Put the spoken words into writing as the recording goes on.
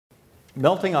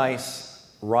Melting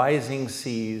ice, rising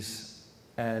seas,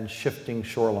 and shifting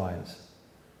shorelines.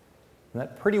 And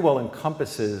that pretty well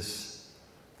encompasses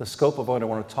the scope of what I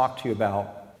want to talk to you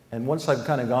about. And once I've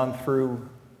kind of gone through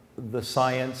the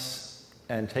science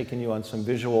and taken you on some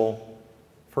visual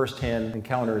first-hand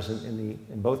encounters in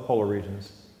both polar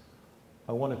regions,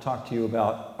 I want to talk to you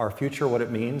about our future, what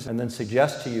it means, and then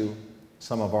suggest to you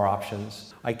some of our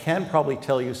options. I can probably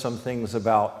tell you some things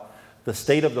about the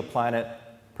state of the planet,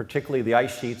 particularly the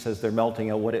ice sheets as they're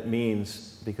melting, and what it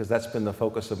means, because that's been the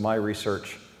focus of my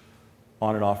research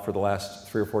on and off for the last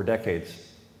 3 or 4 decades.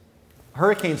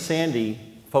 Hurricane Sandy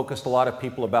focused a lot of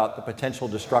people about the potential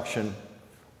destruction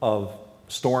of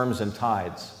storms and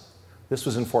tides. This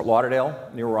was in Fort Lauderdale,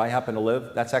 near where I happen to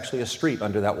live. That's actually a street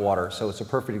under that water, so it's a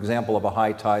perfect example of a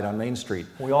high tide on Main Street.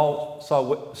 We all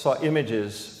saw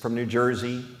images from New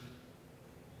Jersey,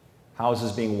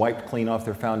 houses being wiped clean off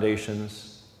their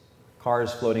foundations,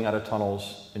 cars floating out of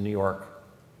tunnels in New York,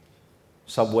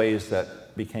 subways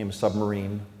that became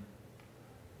submarine.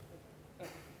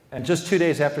 And just 2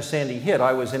 days after Sandy hit,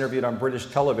 I was interviewed on British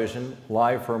television,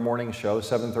 live for a morning show,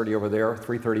 7:30 over there,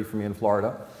 3:30 for me in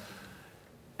Florida.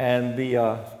 And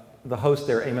the host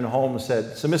there, Eamon Holmes,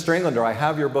 said, "So Mr. Englander, I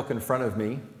have your book in front of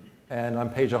me, and on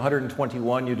page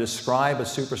 121, you describe a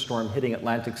superstorm hitting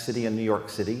Atlantic City and New York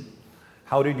City.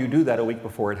 How did you do that a week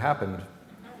before it happened?"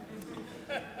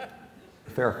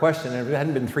 Fair question, and if it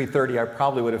hadn't been 3:30, I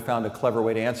probably would have found a clever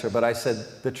way to answer, but I said,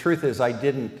 the truth is I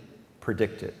didn't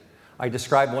predict it. I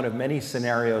described one of many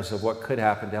scenarios of what could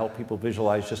happen to help people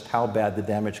visualize just how bad the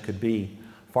damage could be,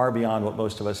 far beyond what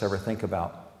most of us ever think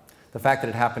about. The fact that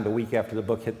it happened a week after the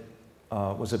book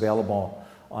was available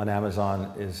on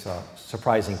Amazon is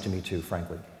surprising to me too,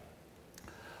 frankly.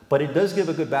 But it does give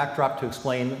a good backdrop to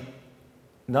explain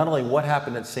not only what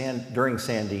happened during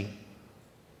Sandy,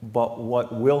 but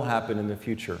what will happen in the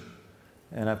future.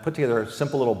 And I've put together a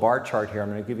simple little bar chart here.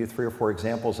 I'm going to give you 3 or 4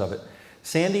 examples of it.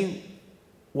 Sandy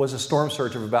was a storm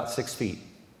surge of about 6 feet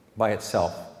by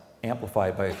itself,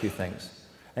 amplified by a few things.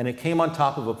 And it came on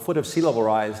top of a foot of sea level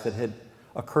rise that had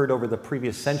occurred over the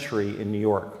previous century in New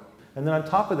York. And then on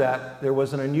top of that, there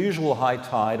was an unusual high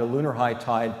tide, a lunar high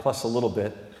tide plus a little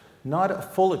bit, not a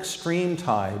full extreme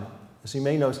tide. As you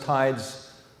may know,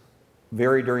 tides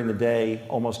vary during the day,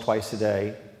 almost twice a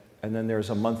day, and then there's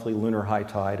a monthly lunar high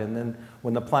tide, and then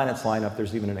when the planets line up,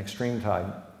 there's even an extreme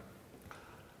tide.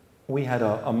 We had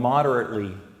a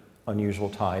moderately unusual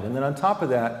tide, and then on top of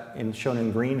that, shown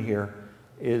in green here,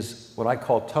 is what I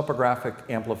call topographic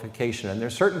amplification. And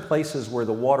there's certain places where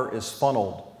the water is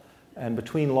funneled, and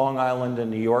between Long Island and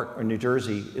New York or New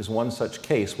Jersey is one such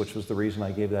case, which was the reason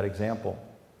I gave that example.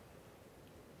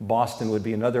 Boston would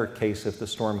be another case if the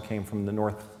storm came from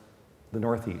the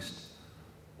northeast.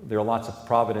 There are lots of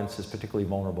Providence is particularly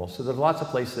vulnerable. So there's lots of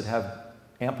places that have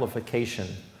amplification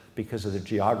because of the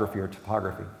geography or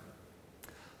topography.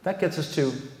 That gets us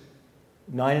to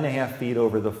 9.5 feet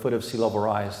over the foot of sea level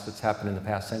rise that's happened in the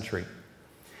past century.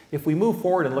 If we move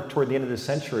forward and look toward the end of the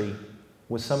century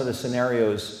with some of the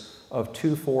scenarios of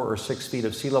 2, 4, or 6 feet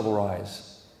of sea level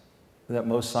rise that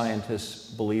most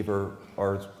scientists believe are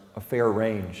a fair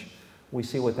range, we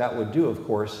see what that would do, of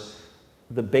course.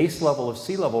 The base level of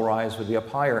sea level rise would be up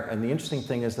higher, and the interesting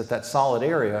thing is that that solid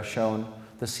area shown,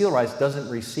 the sea level rise doesn't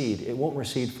recede. It won't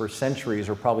recede for centuries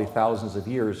or probably thousands of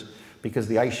years, because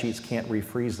the ice sheets can't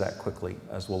refreeze that quickly,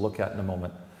 as we'll look at in a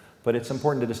moment. But it's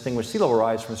important to distinguish sea level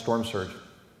rise from storm surge,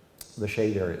 the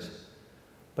shade areas.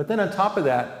 But then on top of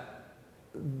that,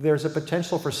 there's a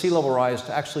potential for sea level rise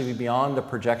to actually be beyond the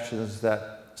projections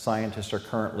that scientists are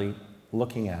currently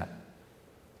looking at.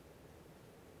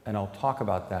 And I'll talk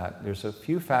about that. There's a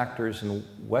few factors in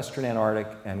Western Antarctic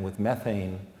and with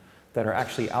methane that are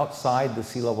actually outside the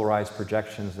sea level rise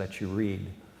projections that you read.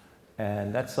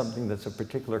 And that's something that's a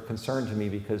particular concern to me,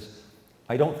 because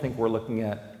I don't think we're looking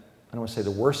at, I don't want to say the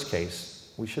worst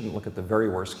case. We shouldn't look at the very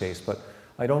worst case, but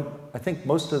I think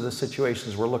most of the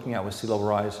situations we're looking at with sea level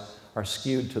rise are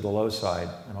skewed to the low side,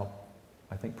 and I'll,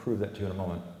 I think, prove that to you in a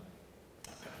moment.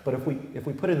 But if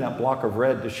we put in that block of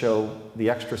red to show the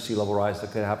extra sea level rise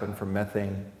that could happen from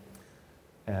methane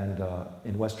and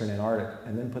in Western Antarctic,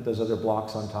 and then put those other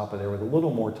blocks on top of there with a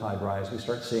little more tide rise, we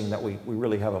start seeing that we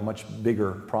really have a much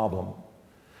bigger problem.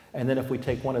 And then if we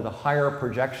take one of the higher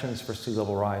projections for sea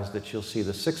level rise that you'll see,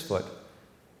 the 6 foot,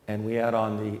 and we add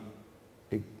on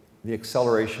the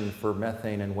acceleration for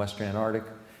methane in Western Antarctic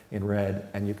in red,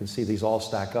 and you can see these all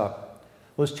stack up.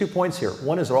 Well, there's 2 points here.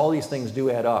 One is that all these things do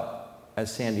add up,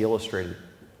 as Sandy illustrated.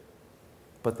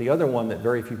 But the other one that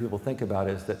very few people think about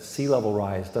is that sea level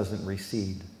rise doesn't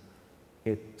recede.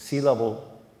 Sea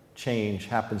level change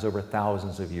happens over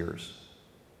thousands of years.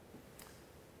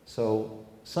 So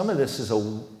some of this is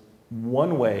a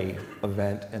one-way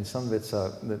event, and some of it's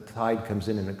the tide comes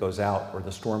in and it goes out, or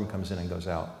the storm comes in and goes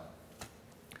out.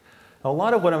 Now, a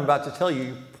lot of what I'm about to tell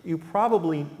you, you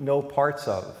probably know parts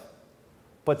of,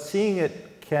 but seeing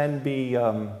it can be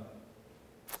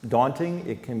daunting,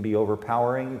 it can be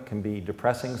overpowering, it can be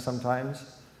depressing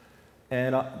sometimes.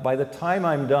 And by the time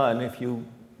I'm done, if you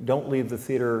don't leave the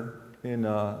theater in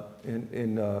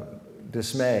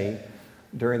dismay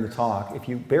during the talk, if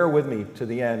you bear with me to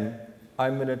the end,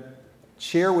 I'm going to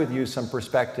share with you some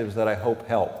perspectives that I hope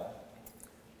help,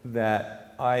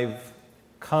 that I've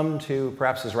come to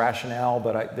perhaps as rationale,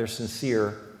 but they're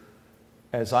sincere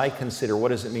as I consider what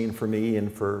does it mean for me and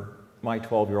for my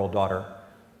 12-year-old daughter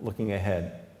looking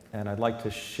ahead. And I'd like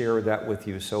to share that with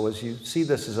you. So as you see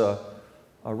this as a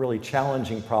really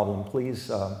challenging problem,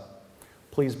 please,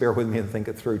 please bear with me and think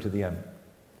it through to the end.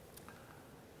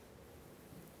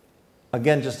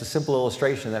 Again, just a simple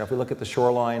illustration that if we look at the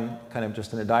shoreline, kind of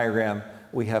just in a diagram,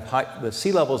 we have the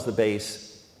sea level is the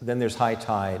base, then there's high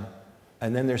tide,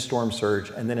 and then there's storm surge,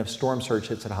 and then if storm surge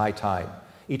hits at high tide,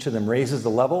 each of them raises the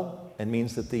level and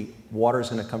means that the water is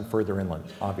going to come further inland,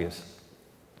 obvious.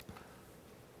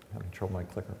 I have control my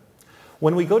clicker.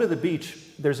 When we go to the beach,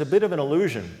 there's a bit of an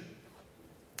illusion.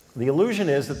 The illusion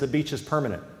is that the beach is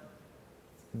permanent,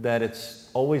 that it's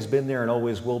always been there and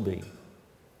always will be.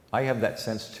 I have that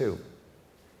sense too.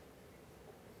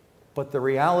 But the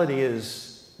reality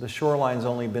is the shoreline's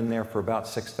only been there for about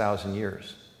 6,000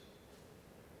 years.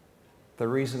 The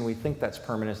reason we think that's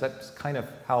permanent is that's kind of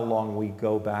how long we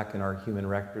go back in our human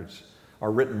records, our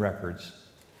written records.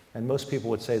 And most people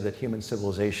would say that human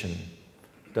civilization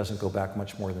doesn't go back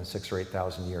much more than 6,000 or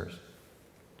 8,000 years.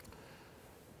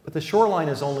 But the shoreline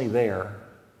is only there,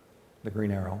 the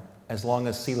green arrow, as long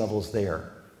as sea level is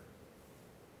there.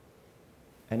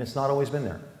 And it's not always been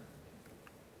there.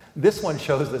 This one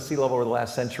shows that sea level over the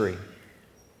last century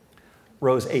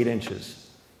rose 8 inches.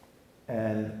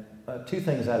 And two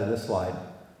things out of this slide,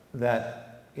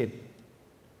 that it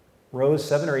rose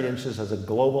 7 or 8 inches as a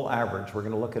global average. We're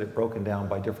going to look at it broken down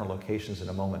by different locations in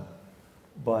a moment.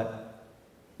 But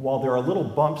while there are little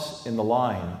bumps in the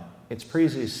line, it's pretty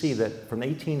easy to see that from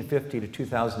 1850 to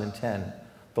 2010,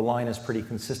 the line is pretty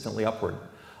consistently upward.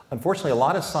 Unfortunately, a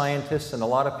lot of scientists and a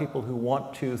lot of people who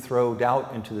want to throw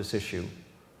doubt into this issue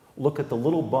look at the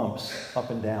little bumps up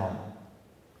and down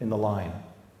in the line.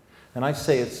 And I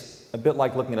say it's a bit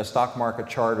like looking at a stock market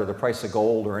chart or the price of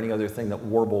gold or any other thing that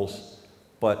warbles,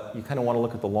 but you kind of want to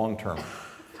look at the long term.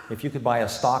 If you could buy a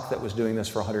stock that was doing this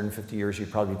for 150 years, you'd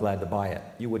probably be glad to buy it.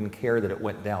 You wouldn't care that it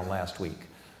went down last week.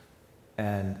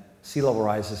 And sea level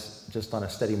rise is just on a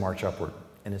steady march upward,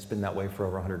 and it's been that way for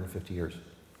over 150 years.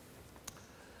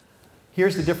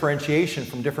 Here's the differentiation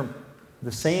from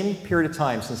the same period of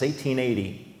time since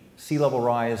 1880, sea level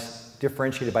rise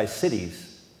differentiated by cities,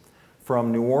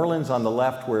 from New Orleans on the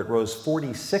left, where it rose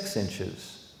 46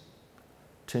 inches,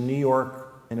 to New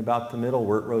York in about the middle,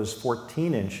 where it rose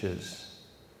 14 inches,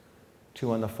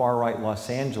 to on the far right, Los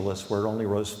Angeles, where it only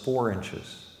rose 4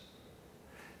 inches.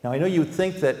 Now, I know you'd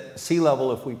think that sea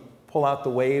level, if we pull out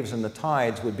the waves and the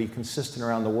tides, would be consistent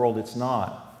around the world. It's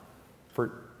not,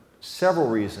 for several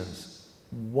reasons.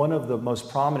 One of the most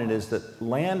prominent is that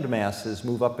land masses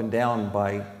move up and down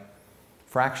by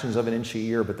fractions of an inch a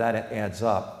year, but that adds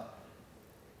up.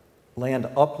 Land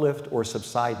uplift or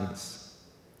subsidence.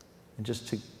 And just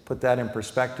to put that in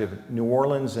perspective, New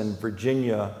Orleans and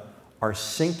Virginia are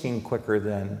sinking quicker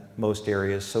than most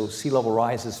areas, so sea level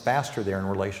rise is faster there in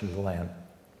relation to the land.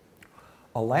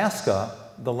 Alaska,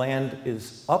 the land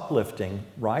is uplifting,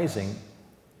 rising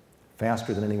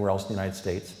faster than anywhere else in the United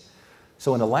States.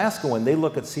 So in Alaska, when they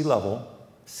look at sea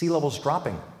level's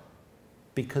dropping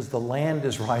because the land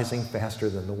is rising faster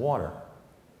than the water.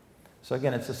 So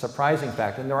again, it's a surprising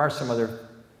fact, and there are some other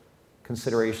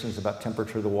considerations about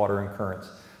temperature of the water and currents,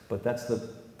 but that's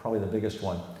probably the biggest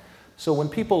one. So when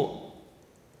people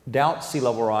doubt sea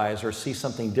level rise or see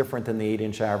something different than the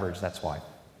 8-inch average, that's why.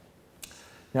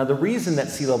 Now, the reason that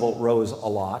sea level rose a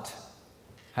lot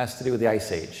has to do with the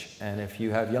Ice Age. And if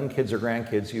you have young kids or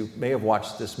grandkids, you may have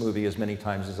watched this movie as many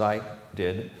times as I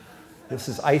did. This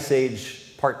is Ice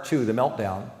Age Part 2, The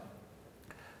Meltdown.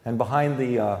 And behind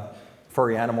the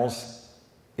furry animals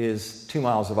is 2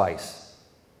 miles of ice.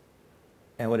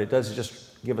 And what it does is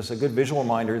just give us a good visual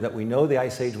reminder that we know the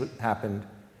Ice Age happened.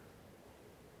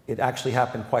 It actually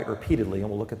happened quite repeatedly, and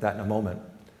we'll look at that in a moment.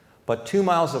 But 2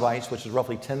 miles of ice, which is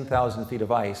roughly 10,000 feet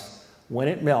of ice, when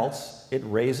it melts, it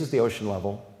raises the ocean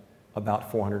level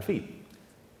about 400 feet.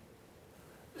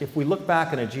 If we look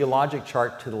back in a geologic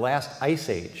chart to the last ice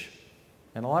age,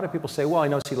 and a lot of people say, well, I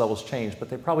know sea levels change, but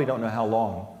they probably don't know how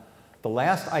long. The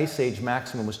last ice age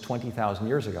maximum was 20,000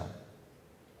 years ago.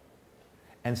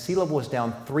 And sea level was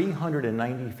down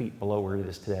 390 feet below where it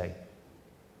is today.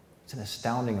 It's an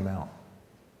astounding amount.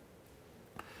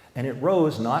 And it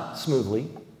rose not smoothly,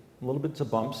 a little bits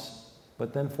of bumps,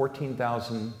 but then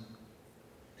 14,000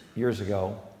 years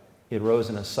ago, it rose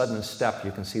in a sudden step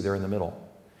you can see there in the middle.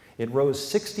 It rose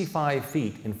 65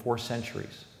 feet in 4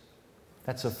 centuries.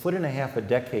 That's 1.5 feet a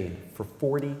decade for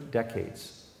 40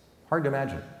 decades. Hard to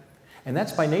imagine. And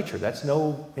that's by nature. That's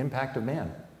no impact of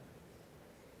man.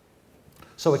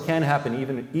 So it can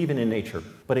happen even in nature.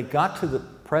 But it got to the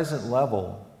present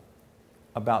level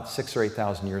about 6,000 or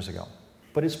 8,000 years ago.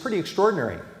 But it's pretty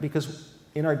extraordinary because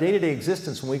in our day-to-day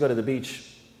existence, when we go to the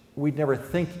beach, we'd never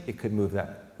think it could move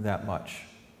that much.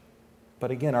 But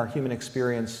again, our human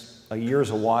experience, a year's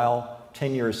a while,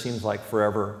 10 years seems like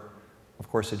forever. Of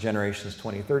course, a generation is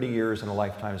 20, 30 years, and a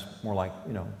lifetime is more like,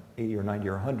 80 or 90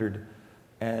 or 100.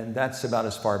 And that's about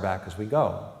as far back as we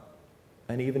go.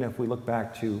 And even if we look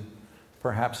back to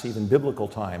perhaps even biblical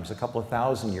times, a couple of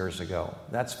thousand years ago,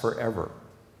 that's forever.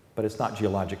 But it's not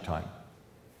geologic time.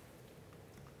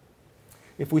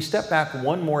 If we step back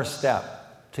one more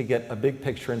step to get a big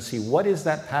picture and see what is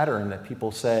that pattern that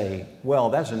people say, well,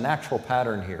 that's a natural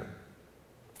pattern here.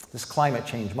 This climate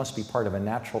change must be part of a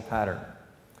natural pattern.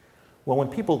 Well, when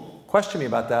people question me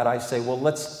about that, I say, well,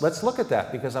 let's look at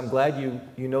that, because I'm glad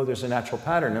you know there's a natural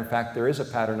pattern. In fact, there is a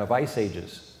pattern of ice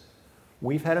ages.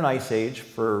 We've had an ice age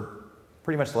for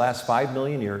pretty much the last 5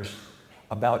 million years,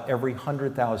 about every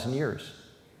 100,000 years.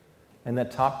 And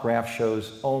that top graph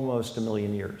shows almost 1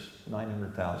 million years,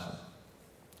 900,000.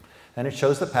 And it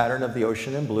shows the pattern of the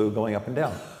ocean in blue going up and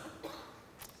down.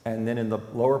 And then in the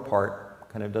lower part,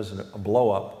 kind of does a blow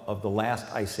up of the last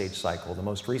ice age cycle, the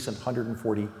most recent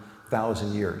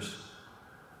 140,000 years.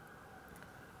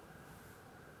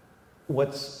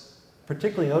 What's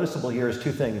particularly noticeable here is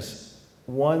 2 things.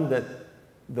 One, that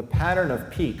the pattern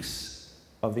of peaks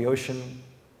of the ocean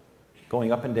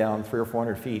going up and down 300 or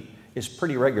 400 feet is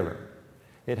pretty regular.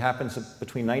 It happens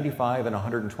between 95 and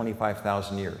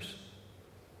 125,000 years.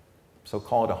 So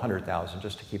call it 100,000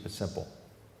 just to keep it simple.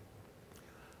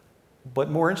 But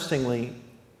more interestingly,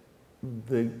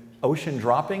 the ocean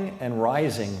dropping and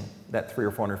rising that 300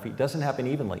 or 400 feet doesn't happen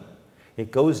evenly.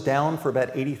 It goes down for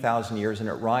about 80,000 years and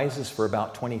it rises for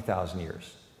about 20,000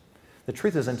 years. The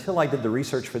truth is, until I did the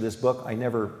research for this book, I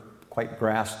never quite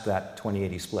grasped that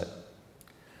 20-80 split.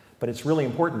 But it's really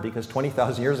important because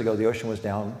 20,000 years ago, the ocean was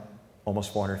down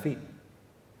almost 400 feet.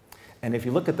 And if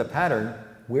you look at the pattern,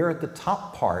 we're at the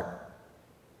top part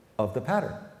of the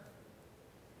pattern.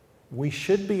 We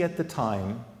should be at the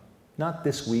time, not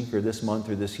this week or this month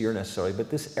or this year necessarily,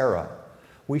 but this era.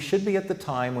 We should be at the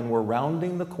time when we're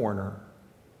rounding the corner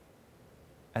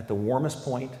at the warmest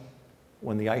point,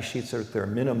 when the ice sheets are at their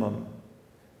minimum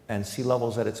and sea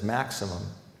level's at its maximum,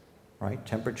 right?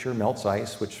 Temperature melts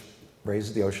ice, which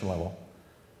raises the ocean level,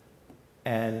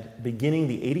 and beginning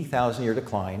the 80,000 year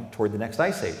decline toward the next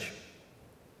ice age.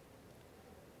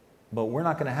 But we're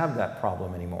not going to have that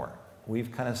problem anymore.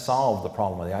 We've kind of solved the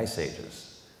problem of the ice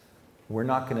ages. We're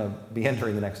not going to be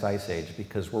entering the next ice age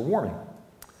because we're warming.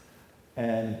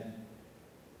 And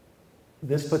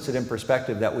this puts it in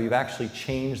perspective that we've actually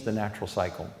changed the natural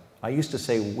cycle. I used to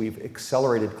say we've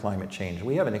accelerated climate change.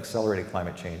 We haven't accelerated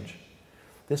climate change.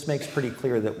 This makes pretty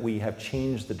clear that we have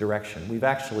changed the direction. We've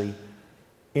actually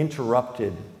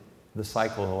interrupted the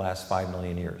cycle in the last 5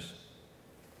 million years,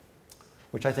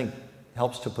 which I think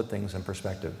helps to put things in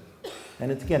perspective.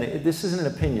 And again, this isn't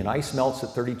an opinion. Ice melts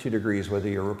at 32 degrees, whether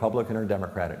you're Republican or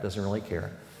Democrat. It doesn't really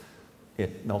care.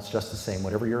 It melts just the same,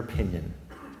 whatever your opinion.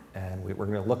 And we're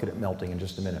going to look at it melting in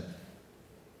just a minute.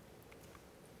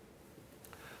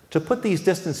 To put these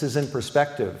distances in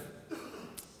perspective,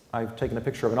 I've taken a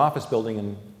picture of an office building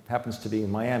and happens to be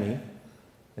in Miami.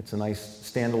 It's a nice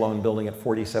standalone building at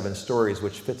 47 stories,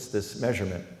 which fits this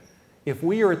measurement. If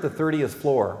we are at the 30th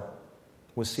floor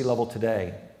with sea level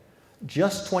today,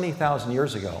 just 20,000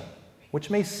 years ago, which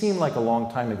may seem like a long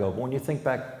time ago, but when you think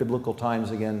back biblical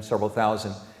times again, several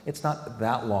thousand, it's not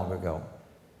that long ago.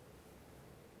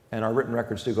 And our written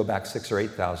records do go back 6,000 or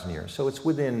 8,000 years. So it's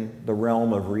within the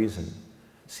realm of reason.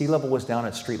 Sea level was down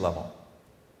at street level.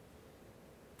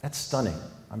 That's stunning.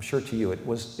 I'm sure to you, it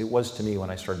was to me when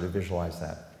I started to visualize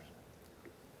that.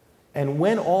 And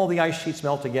when all the ice sheets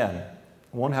melt again, it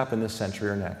won't happen this century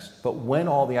or next, but when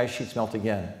all the ice sheets melt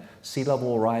again, sea level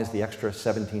will rise the extra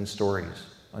 17 stories,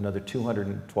 another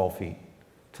 212 feet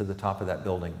to the top of that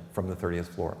building from the 30th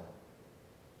floor.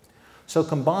 So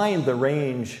combined, the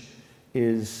range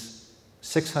is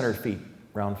 600 feet,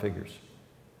 round figures.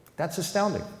 That's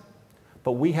astounding.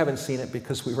 But we haven't seen it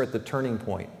because we were at the turning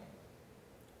point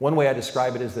One way I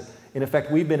describe it is that, in effect,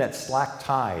 we've been at slack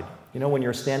tide. You know, when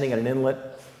you're standing at an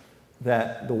inlet,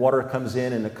 that the water comes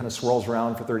in and it kind of swirls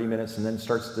around for 30 minutes and then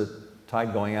starts the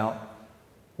tide going out?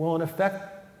 Well, in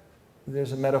effect,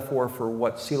 there's a metaphor for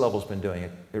what sea level's been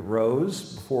doing. It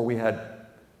rose before we had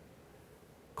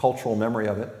cultural memory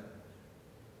of it.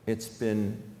 It's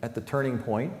been at the turning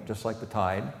point, just like the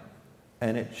tide,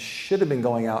 and it should have been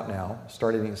going out now,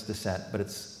 starting its descent, but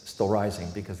it's still rising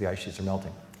because the ice sheets are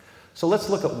melting. So let's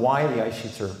look at why the ice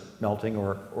sheets are melting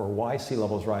or why sea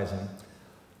level is rising.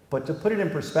 But to put it in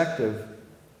perspective,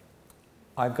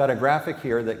 I've got a graphic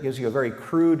here that gives you a very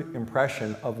crude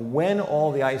impression of when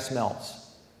all the ice melts.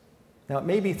 Now, it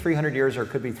may be 300 years or it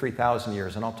could be 3,000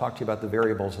 years, and I'll talk to you about the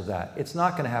variables of that. It's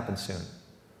not going to happen soon.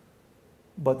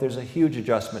 But there's a huge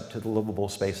adjustment to the livable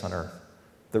space on Earth.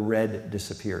 The red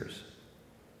disappears.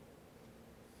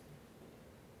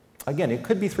 Again, it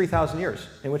could be 3,000 years,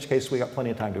 in which case we got plenty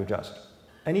of time to adjust.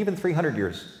 And even 300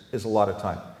 years is a lot of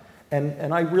time.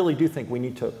 And I really do think we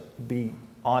need to be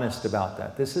honest about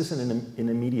that. This isn't an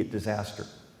immediate disaster.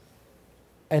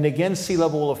 And again, sea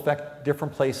level will affect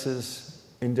different places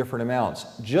in different amounts.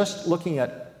 Just looking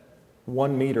at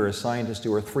 1 meter, as scientists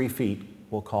do, or 3 feet,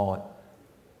 we'll call it,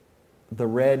 the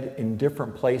red in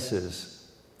different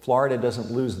places, Florida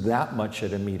doesn't lose that much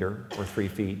at 1 meter or 3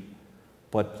 feet,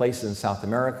 but places in South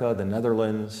America, the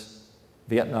Netherlands,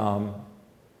 Vietnam,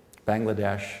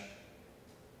 Bangladesh,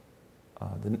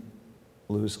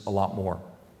 lose a lot more.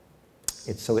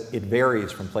 So it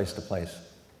varies from place to place.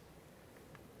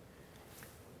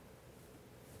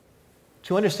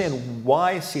 To understand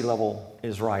why sea level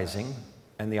is rising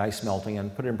and the ice melting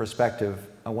and put it in perspective,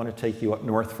 I want to take you up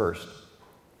north first.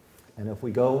 And if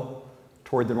we go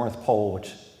toward the North Pole,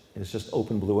 which is just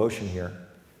open blue ocean here,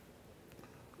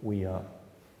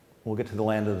 we'll get to the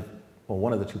land of, well,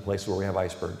 one of the 2 places where we have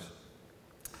icebergs.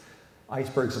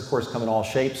 Icebergs, of course, come in all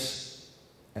shapes,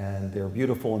 and they're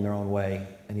beautiful in their own way.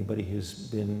 Anybody who's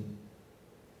been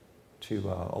to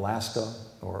Alaska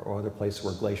or other places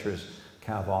where glaciers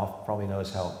calve off probably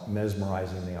knows how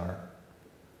mesmerizing they are.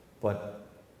 But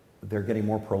they're getting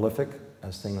more prolific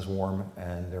as things warm,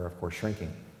 and they're, of course,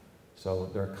 shrinking. So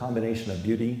they're a combination of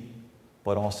beauty,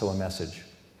 but also a message.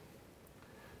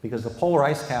 Because the polar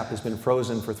ice cap has been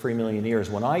frozen for 3 million years.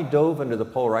 When I dove into the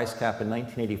polar ice cap in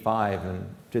 1985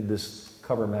 and did this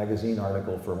cover magazine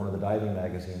article for one of the diving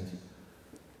magazines,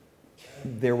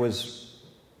 there was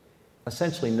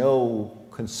essentially no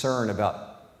concern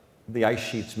about the ice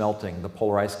sheets melting, the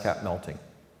polar ice cap melting.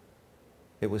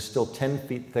 It was still 10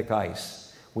 feet thick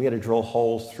ice. We had to drill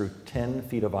holes through 10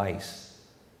 feet of ice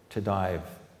to dive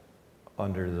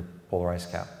under the polar ice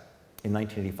cap in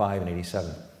 1985 and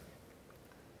 87.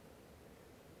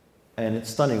 And it's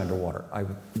stunning underwater. I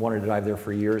wanted to dive there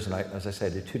for years, and as I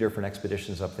said, I did 2 different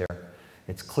expeditions up there.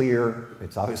 It's clear,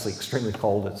 it's obviously extremely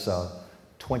cold. It's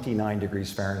 29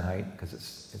 degrees Fahrenheit because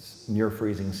it's near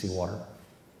freezing seawater.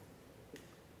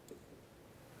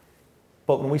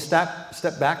 But when we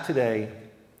step back today,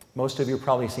 most of you have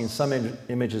probably seen some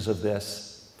images of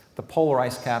this. The polar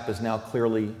ice cap is now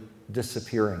clearly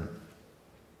disappearing.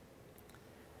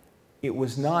 It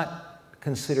was not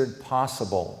considered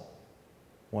possible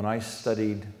when I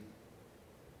studied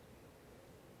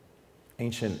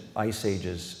ancient ice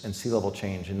ages and sea level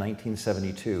change in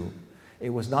 1972. It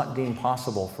was not deemed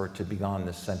possible for it to be gone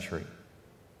this century.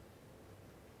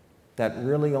 That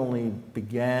really only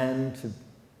began to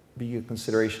be a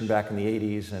consideration back in the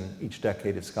 80s, and each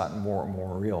decade it's gotten more and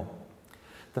more real.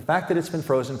 The fact that it's been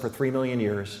frozen for 3 million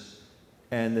years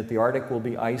and that the Arctic will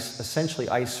be essentially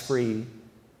ice-free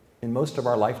in most of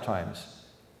our lifetimes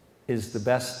is the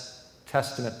best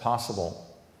testament possible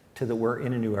to that we're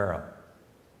in a new era.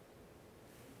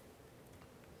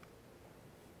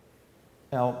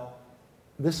 Now,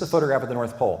 this is a photograph of the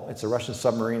North Pole. It's a Russian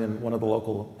submarine and one of the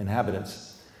local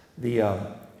inhabitants,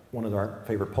 one of our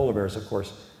favorite polar bears, of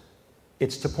course.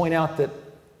 It's to point out that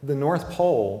the North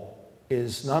Pole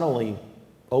is not only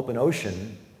open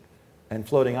ocean and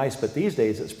floating ice, but these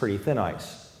days it's pretty thin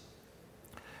ice.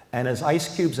 And as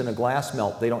ice cubes in a glass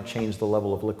melt, they don't change the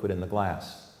level of liquid in the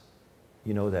glass.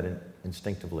 You know that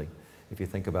instinctively, if you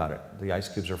think about it. The ice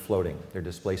cubes are floating, they're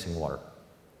displacing water.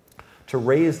 To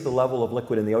raise the level of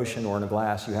liquid in the ocean or in a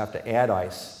glass, you have to add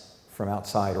ice from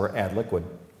outside or add liquid.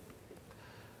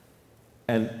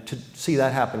 And to see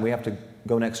that happen, we have to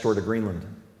go next door to Greenland,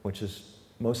 which is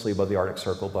mostly above the Arctic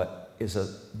Circle, but is a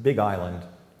big island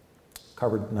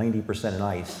covered 90% in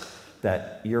ice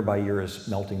that year by year is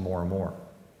melting more and more.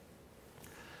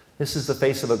 This is the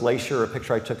face of a glacier, a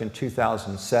picture I took in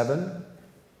 2007,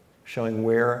 showing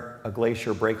where a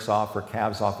glacier breaks off or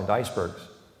calves off into icebergs.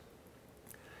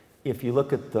 if you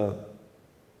look at the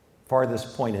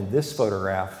farthest point in this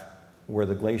photograph, where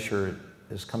the glacier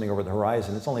is coming over the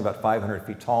horizon, it's only about 500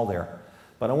 feet tall there.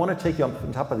 But I want to take you up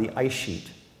on top of the ice sheet.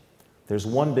 There's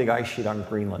one big ice sheet on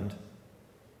Greenland,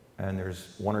 and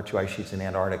there's one or two ice sheets in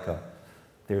Antarctica.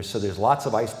 So there's lots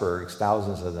of icebergs,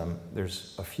 thousands of them.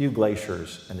 There's a few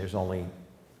glaciers, and there's only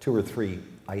 2 or 3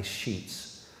 ice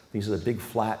sheets. These are the big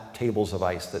flat tables of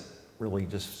ice that really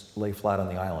just lay flat on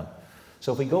the island.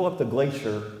 So if we go up the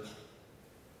glacier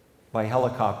by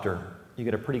helicopter, you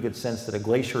get a pretty good sense that a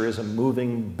glacier is a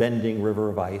moving, bending river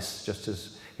of ice, just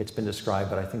as it's been described,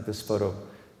 but I think this photo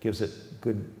gives it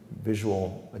good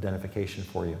visual identification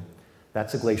for you.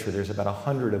 That's a glacier. There's about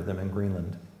 100 of them in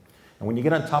Greenland. And when you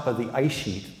get on top of the ice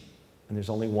sheet, and there's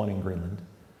only one in Greenland,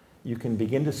 you can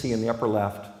begin to see in the upper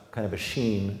left kind of a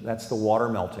sheen. That's the water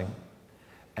melting.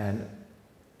 And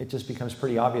it just becomes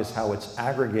pretty obvious how it's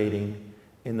aggregating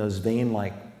in those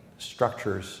vein-like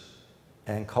structures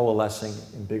and coalescing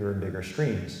in bigger and bigger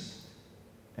streams.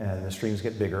 And the streams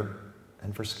get bigger.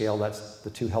 And for scale, that's the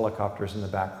 2 helicopters in the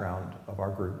background of our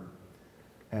group.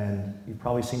 And you've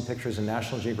probably seen pictures in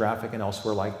National Geographic and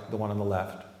elsewhere like the one on the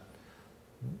left.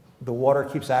 The water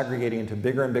keeps aggregating into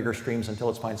bigger and bigger streams until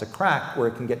it finds a crack where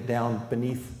it can get down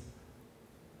beneath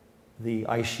the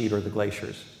ice sheet or the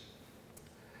glaciers.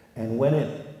 And when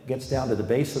it gets down to the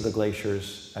base of the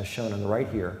glaciers, as shown on the right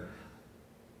here,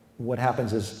 what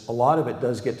happens is a lot of it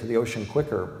does get to the ocean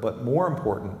quicker, but more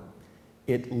important,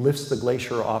 it lifts the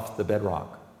glacier off the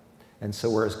bedrock. And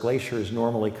so whereas glaciers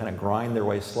normally kind of grind their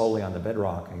way slowly on the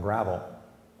bedrock and gravel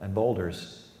and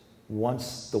boulders,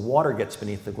 once the water gets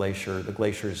beneath the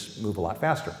glaciers move a lot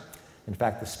faster. In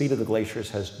fact, the speed of the glaciers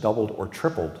has doubled or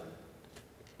tripled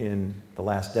in the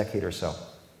last decade or so.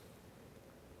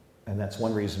 And that's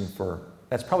one reason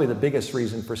that's probably the biggest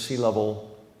reason for sea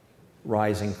level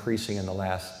rise increasing in the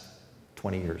last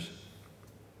 20 years.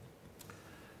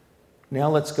 Now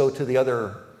let's go to the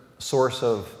other source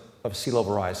of sea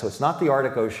level rise. So it's not the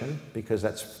Arctic Ocean, because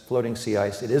that's floating sea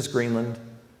ice. It is Greenland.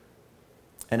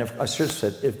 And I should have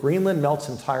said, if Greenland melts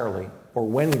entirely, or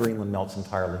when Greenland melts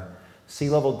entirely, sea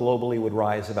level globally would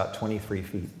rise about 23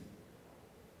 feet.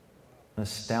 An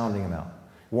astounding amount.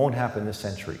 Won't happen this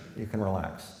century. You can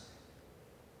relax.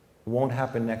 Won't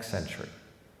happen next century.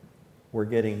 We're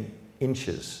getting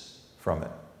inches from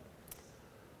it.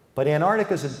 But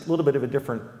Antarctica is a little bit of a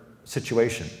different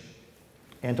situation.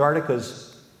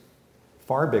 Antarctica's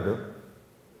far bigger,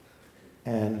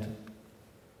 and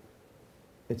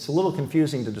it's a little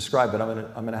confusing to describe, but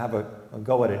I'm going to have a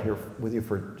go at it here with you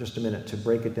for just a minute to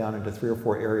break it down into 3 or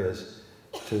 4 areas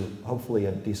to hopefully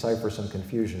decipher some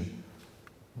confusion.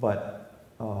 But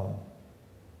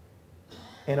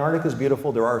Antarctica is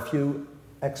beautiful. There are a few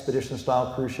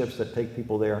expedition-style cruise ships that take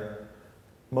people there,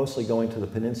 mostly going to the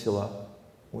peninsula,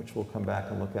 which we'll come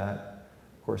back and look at.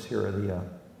 Of course, here are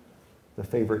the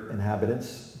favorite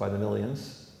inhabitants by the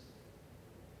millions.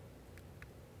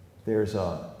 There's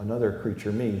another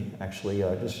creature, me, actually,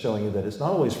 just showing you that it's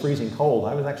not always freezing cold.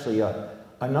 I was actually,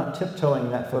 I'm not tiptoeing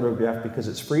that photograph because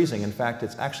it's freezing. In fact,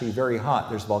 it's actually very hot.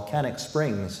 There's volcanic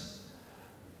springs.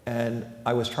 And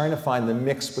I was trying to find the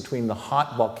mix between the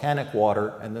hot volcanic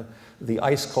water and the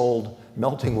ice-cold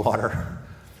melting water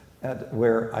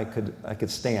where I could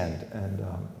stand. And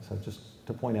so just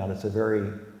to point out, it's a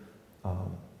very,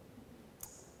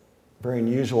 very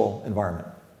unusual environment.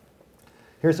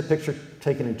 Here's a picture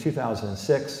taken in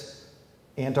 2006.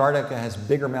 Antarctica has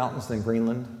bigger mountains than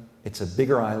Greenland. It's a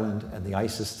bigger island, and the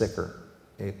ice is thicker.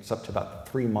 It's up to about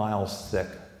 3 miles thick.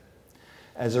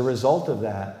 As a result of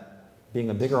that, being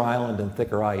a bigger island and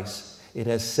thicker ice, it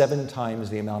has 7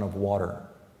 times the amount of water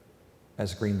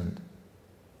as Greenland.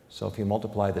 So if you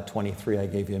multiply the 23 I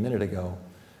gave you a minute ago,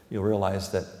 you'll realize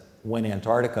that when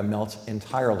Antarctica melts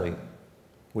entirely,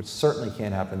 which certainly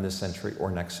can't happen this century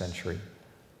or next century,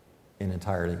 in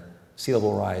entirety, sea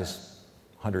level will rise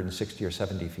 160 or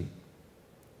 70 feet.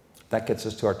 That gets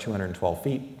us to our 212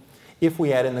 feet. If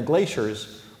we add in the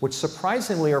glaciers, which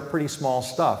surprisingly are pretty small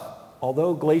stuff,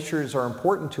 although glaciers are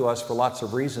important to us for lots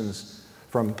of reasons,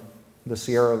 from the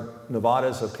Sierra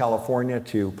Nevadas of California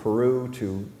to Peru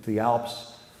to the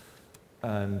Alps,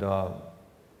 and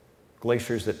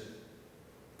glaciers that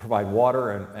provide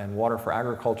water and water for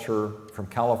agriculture from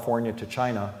California to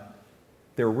China,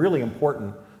 they're really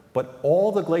important. But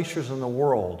all the glaciers in the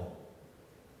world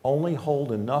only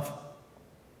hold enough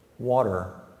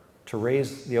water to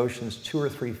raise the oceans 2 or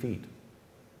 3 feet.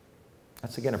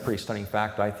 That's, again, a pretty stunning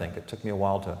fact, I think. It took me a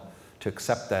while to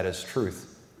accept that as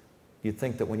truth. You'd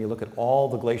think that when you look at all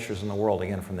the glaciers in the world,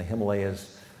 again, from the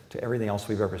Himalayas to everything else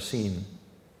we've ever seen,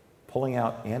 pulling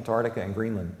out Antarctica and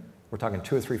Greenland, we're talking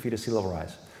 2 or 3 feet of sea level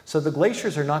rise. So the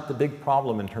glaciers are not the big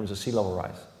problem in terms of sea level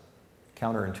rise,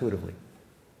 counterintuitively.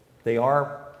 They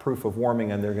are proof of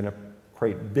warming, and they're going to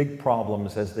create big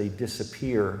problems as they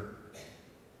disappear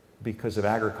because of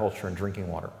agriculture and drinking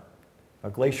water. A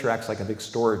glacier acts like a big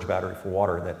storage battery for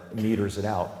water that meters it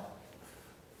out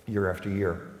year after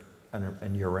year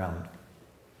and year round,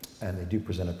 and they do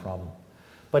present a problem.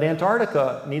 But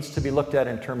Antarctica needs to be looked at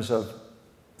in terms of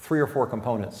 3 or 4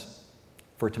 components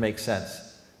for it to make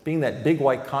sense. Being that big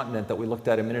white continent that we looked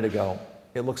at a minute ago,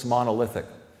 it looks monolithic.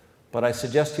 But I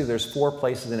suggest to you there's 4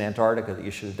 places in Antarctica that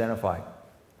you should identify,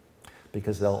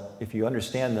 because if you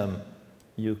understand them,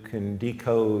 you can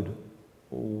decode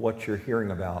what you're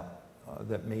hearing about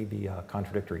that may be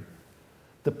contradictory.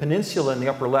 The peninsula in the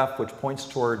upper left, which points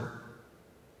toward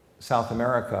South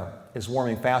America, is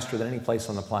warming faster than any place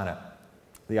on the planet.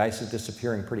 The ice is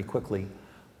disappearing pretty quickly,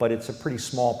 but it's a pretty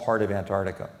small part of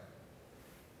Antarctica.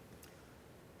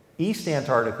 East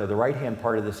Antarctica, the right-hand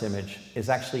part of this image, is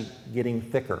actually getting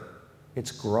thicker.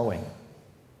 It's growing.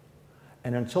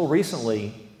 And until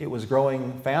recently, it was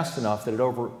growing fast enough that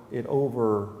it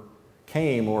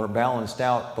overcame or balanced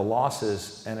out the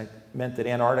losses, and it meant that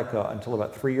Antarctica, until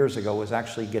about 3 years ago, was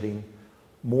actually getting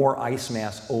more ice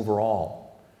mass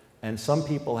overall. And some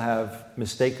people have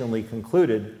mistakenly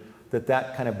concluded that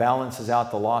that kind of balances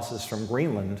out the losses from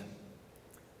Greenland,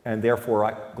 and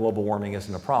therefore global warming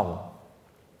isn't a problem.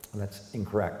 And that's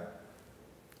incorrect.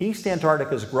 East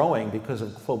Antarctica is growing because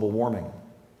of global warming.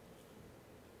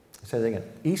 Say that again.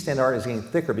 East Antarctica is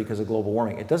getting thicker because of global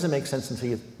warming. It doesn't make sense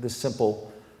until this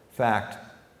simple fact,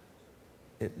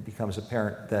 it becomes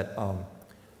apparent that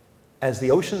as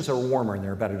the oceans are warmer, and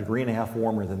they're about 1.5 degrees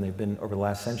warmer than they've been over the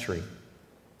last century,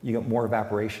 you get more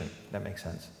evaporation. That makes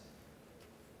sense.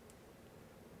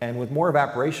 And with more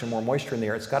evaporation, more moisture in the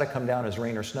air, it's got to come down as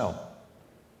rain or snow.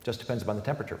 Just depends upon the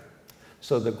temperature.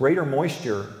 So the greater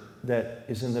moisture that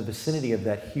is in the vicinity of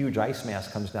that huge ice mass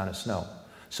comes down as snow.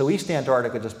 So East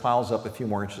Antarctica just piles up a few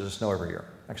more inches of snow every year.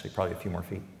 Actually, probably a few more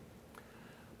feet.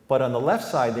 But on the left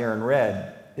side there in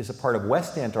red is a part of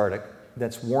West Antarctica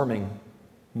that's warming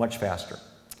much faster.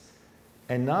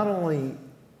 And not only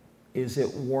is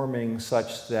it warming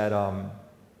such that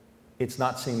it's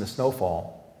not seeing the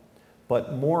snowfall,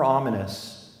 but more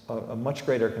ominous, a much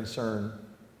greater concern,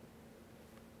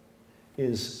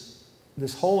 is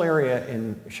this whole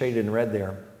area shaded in red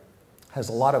there has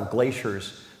a lot of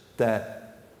glaciers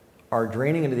that are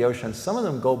draining into the ocean. Some of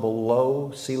them go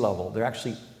below sea level. They're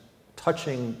actually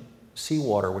touching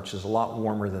seawater, which is a lot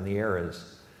warmer than the air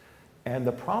is. And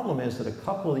the problem is that a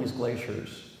couple of these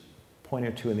glaciers,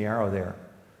 pointed to in the arrow there,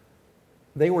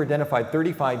 they were identified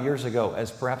 35 years ago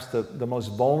as perhaps the most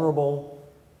vulnerable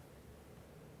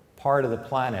part of the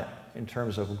planet in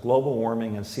terms of global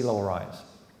warming and sea level rise.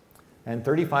 And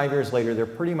 35 years later, they're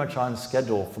pretty much on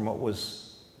schedule from what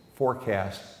was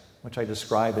forecast, which I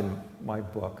describe in my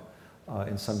book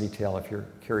in some detail if you're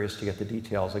curious to get the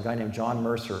details. A guy named John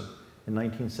Mercer in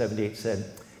 1978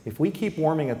 said, if we keep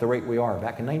warming at the rate we are,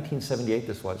 back in 1978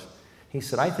 this was, he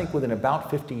said, I think within about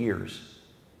 50 years,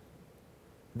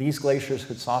 these glaciers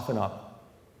could soften up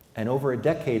and over a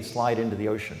decade slide into the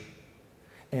ocean.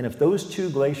 And if those 2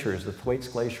 glaciers, the Thwaites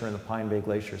Glacier and the Pine Bay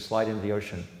Glacier, slide into the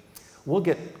ocean, we'll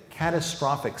get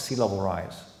catastrophic sea level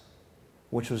rise,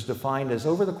 which was defined as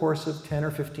over the course of 10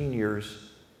 or 15 years,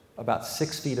 about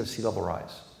 6 feet of sea level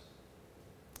rise.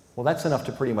 Well, that's enough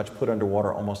to pretty much put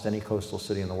underwater almost any coastal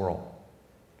city in the world.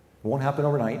 It won't happen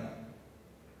overnight,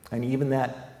 and even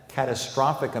that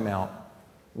catastrophic amount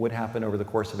would happen over the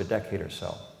course of a decade or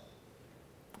so.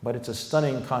 But it's a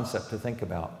stunning concept to think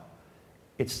about.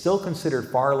 It's still considered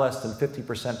far less than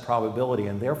 50% probability,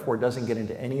 and therefore doesn't get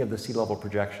into any of the sea level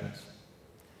projections.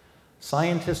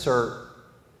 Scientists are,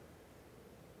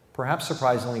 perhaps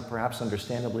surprisingly, perhaps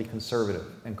understandably conservative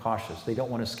and cautious. They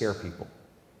don't want to scare people.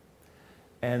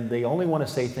 And they only want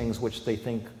to say things which they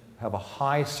think have a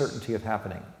high certainty of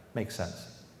happening. Makes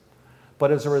sense.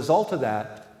 But as a result of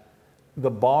that,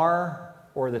 the bar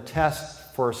or the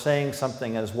test for saying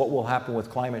something as what will happen with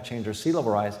climate change or sea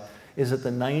level rise is at the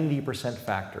 90%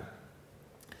 factor.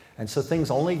 And so things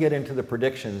only get into the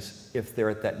predictions if they're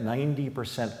at that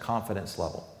 90% confidence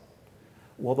level.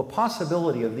 Well, the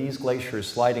possibility of these glaciers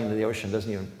sliding into the ocean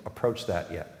doesn't even approach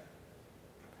that yet.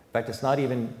 In fact, it's not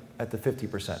even at the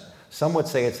 50%. Some would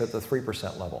say it's at the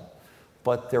 3% level.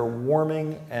 But they're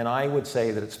warming, and I would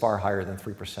say that it's far higher than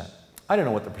 3%. I don't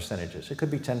know what the percentage is. It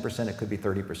could be 10%, it could be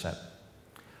 30%.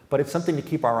 But it's something to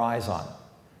keep our eyes on,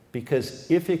 because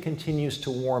if it continues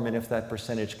to warm and if that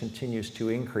percentage continues to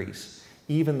increase,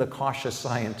 even the cautious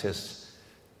scientists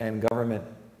and government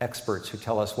experts who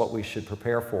tell us what we should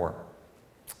prepare for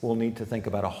will need to think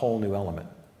about a whole new element.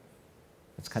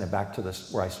 It's kind of back to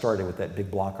this where I started with that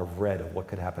big block of red of what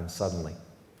could happen suddenly.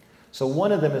 So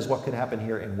one of them is what could happen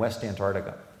here in West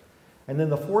Antarctica. And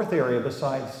then the fourth area,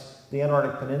 besides the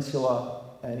Antarctic Peninsula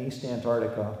and East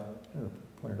Antarctica,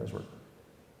 pointer does work,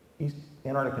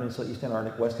 Antarctic Peninsula, East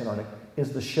Antarctic, West Antarctic,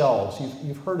 is the shelves.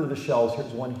 You've heard of the shelves.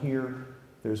 There's one here,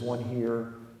 there's one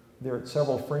here. There are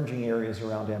several fringing areas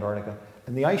around Antarctica.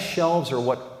 And the ice shelves are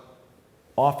what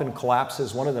often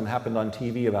collapses. One of them happened on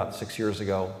TV about 6 years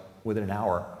ago. Within an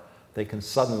hour, they can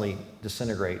suddenly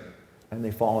disintegrate and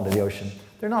they fall into the ocean.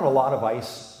 They're not a lot of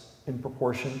ice in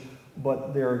proportion,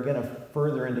 but they're again a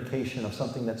further indication of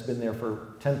something that's been there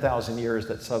for 10,000 years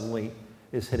that suddenly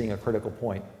is hitting a critical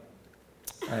point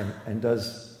and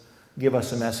does give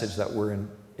us a message that we're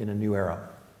in a new era.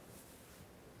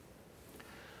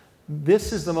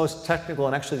 This is the most technical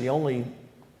and actually the only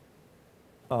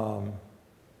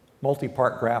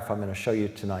multi-part graph I'm going to show you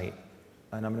tonight.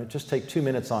 And I'm going to just take 2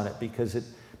 minutes on it because it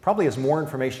probably has more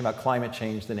information about climate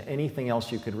change than anything else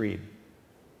you could read.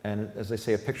 And as they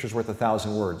say, a picture's worth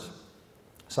 1,000 words.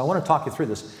 So I want to talk you through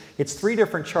this. It's 3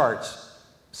 different charts.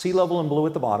 Sea level in blue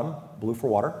at the bottom, blue for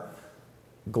water,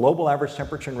 global average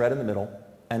temperature in red in the middle,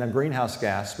 and a greenhouse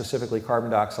gas, specifically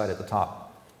carbon dioxide at the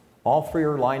top. All 3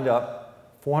 are lined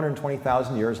up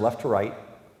 420,000 years left to right,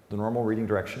 the normal reading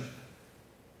direction.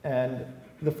 And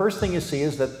the first thing you see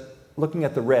is that looking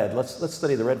at the red, let's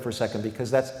study the red for a second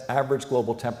because that's average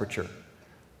global temperature.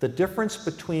 The difference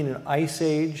between an ice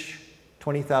age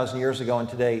 20,000 years ago and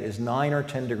today is 9 or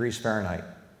 10 degrees Fahrenheit.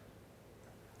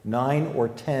 9 or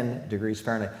 10 degrees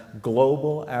Fahrenheit.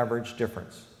 Global average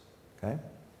difference. Okay?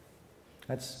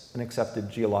 That's an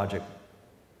accepted geologic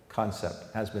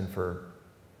concept, has been for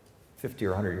 50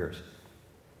 or 100 years.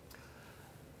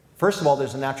 First of all,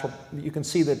 there's a natural, you can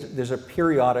see that there's a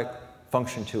periodic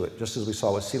function to it, just as we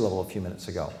saw with sea level a few minutes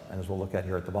ago, and as we'll look at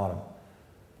here at the bottom.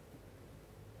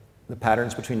 The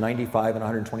patterns between 95 and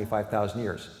 125,000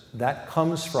 years. That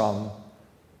comes from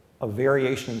a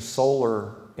variation in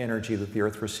solar energy that the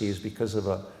Earth receives because of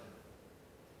a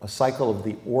cycle of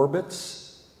the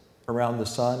orbits around the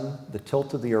sun, the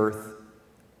tilt of the Earth,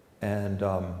 and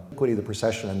obliquity, the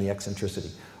precession, and the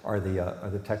eccentricity are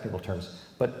the technical terms.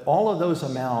 But all of those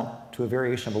amount to a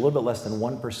variation of a little bit less than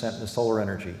 1% in the solar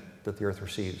energy that the Earth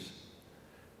receives.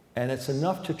 And it's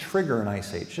enough to trigger an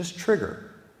ice age, just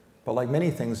trigger. But like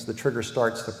many things, the trigger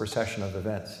starts the procession of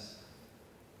events.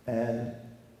 And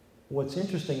what's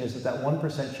interesting is that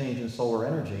 1% change in solar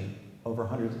energy over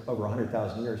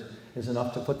 100,000 years is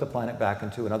enough to put the planet back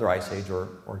into another ice age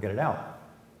or get it out.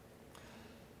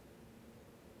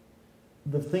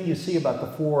 The thing you see about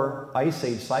the 4 ice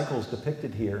age cycles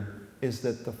depicted here is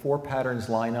that the 4 patterns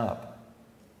line up.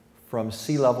 From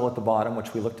sea level at the bottom,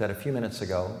 which we looked at a few minutes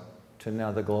ago, to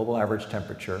now the global average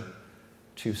temperature,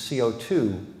 to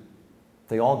CO2,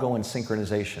 they all go in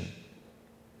synchronization.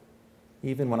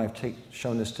 Even when I've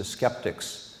shown this to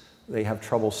skeptics, they have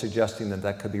trouble suggesting that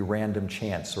that could be random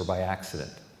chance or by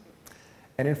accident.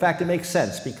 And in fact, it makes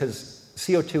sense because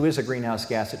CO2 is a greenhouse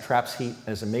gas. It traps heat,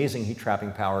 has amazing heat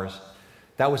trapping powers.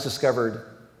 That was discovered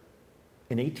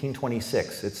in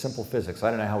 1826. It's simple physics. I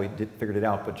don't know how he figured it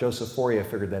out, but Joseph Fourier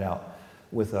figured that out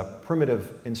with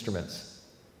primitive instruments,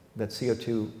 that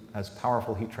CO2 has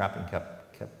powerful heat trapping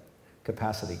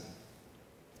capacity.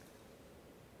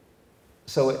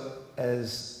 So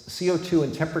as CO2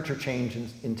 and temperature change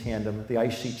in tandem, the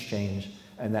ice sheets change,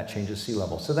 and that changes sea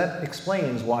level. So that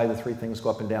explains why the 3 things go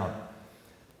up and down.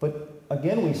 But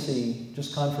again, we see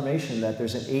just confirmation that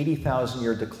there's an 80,000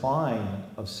 year decline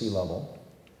of sea level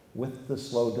with the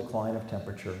slow decline of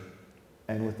temperature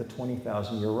and with the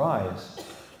 20,000 year rise,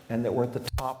 and that we're at the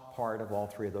top part of all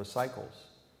 3 of those cycles.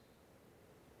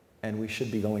 And we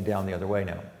should be going down the other way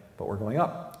now, but we're going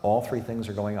up. All 3 things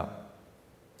are going up.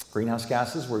 Greenhouse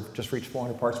gases, we've just reached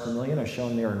 400 parts per million, as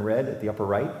shown there in red at the upper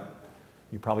right.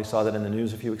 You probably saw that in the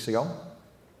news a few weeks ago.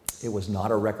 It was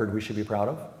not a record we should be proud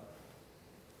of.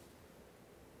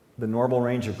 The normal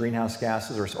range of greenhouse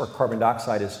gases or carbon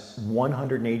dioxide is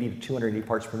 180 to 280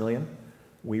 parts per million.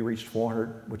 We reached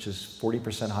 400, which is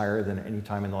 40% higher than any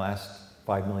time in the last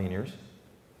 5 million years.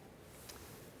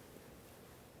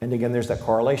 And again, there's that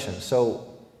correlation. So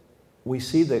we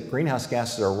see that greenhouse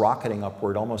gases are rocketing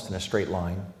upward almost in a straight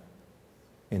line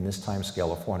in this time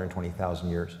scale of 420,000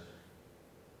 years.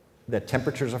 That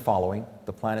temperatures are following,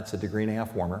 the planet's 1.5 degrees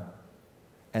warmer,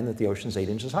 and that the ocean's 8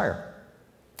 inches higher.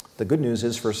 The good news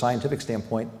is, for a scientific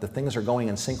standpoint, the things are going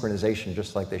in synchronization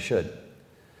just like they should.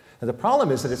 And the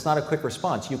problem is that it's not a quick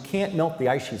response. You can't melt the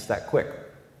ice sheets that quick. In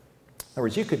other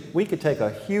words, we could take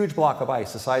a huge block of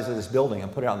ice the size of this building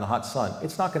and put it out in the hot sun.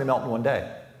 It's not going to melt in one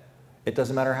day. It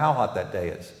doesn't matter how hot that day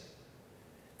is.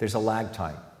 there's a lag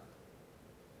time.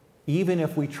 Even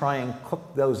if we try and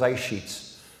cook those ice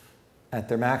sheets at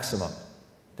their maximum,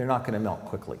 they're not going to melt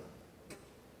quickly,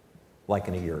 like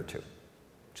in a year or two.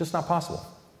 Just not possible.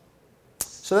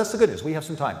 So that's the good news. We have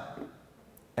some time.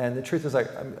 And the truth is,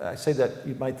 I say that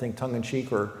you might think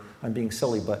tongue-in-cheek or I'm being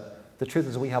silly, but the truth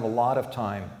is we have a lot of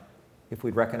time if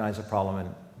we'd recognize a problem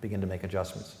and begin to make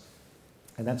adjustments.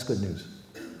 And that's good news.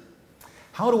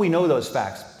 How do we know those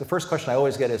facts? The first question I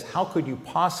always get is, how could you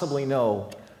possibly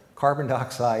know carbon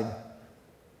dioxide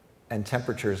and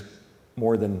temperatures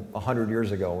more than 100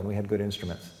 years ago when we had good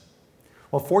instruments?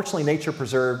 Well, fortunately, nature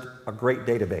preserved a great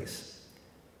database.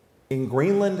 In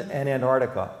Greenland and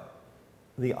Antarctica,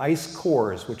 the ice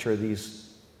cores, which are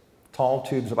these tall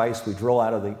tubes of ice we drill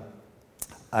out of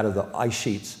the ice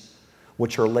sheets,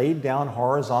 which are laid down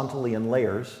horizontally in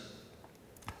layers.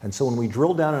 And so when we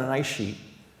drill down an ice sheet,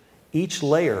 each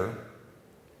layer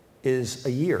is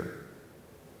a year.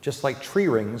 Just like tree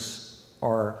rings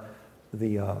are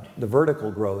the vertical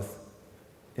growth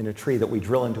in a tree that we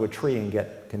drill into a tree and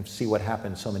can see what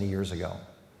happened so many years ago.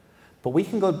 But we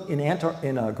can go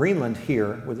in Greenland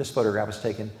here, where this photograph was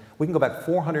taken, we can go back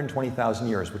 420,000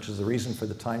 years, which is the reason for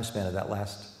the time span of that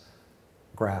last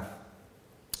graph.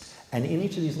 And in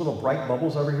each of these little bright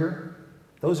bubbles over here,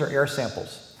 those are air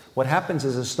samples. What happens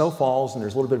is as snow falls and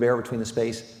there's a little bit of air between the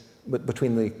space,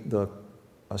 between the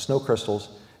snow crystals,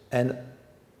 and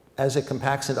as it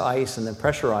compacts into ice and then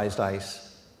pressurized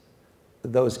ice,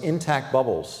 those intact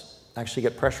bubbles actually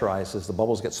get pressurized as the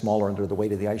bubbles get smaller under the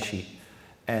weight of the ice sheet.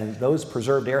 And those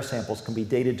preserved air samples can be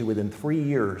dated to within 3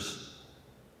 years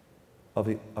of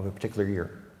a particular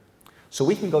year. So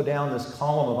we can go down this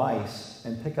column of ice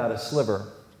and pick out a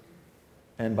sliver,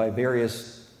 and by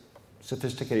various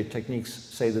sophisticated techniques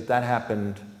say that that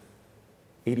happened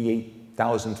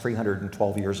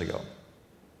 88,312 years ago.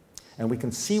 And we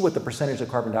can see what the percentage of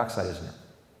carbon dioxide is in it.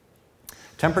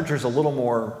 Temperature is a little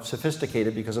more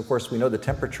sophisticated because, of course, we know the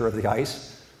temperature of the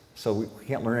ice, so we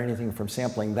can't learn anything from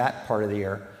sampling that part of the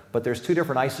air. But there's 2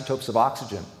 different isotopes of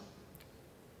oxygen.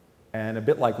 And a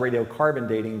bit like radiocarbon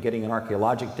dating, getting an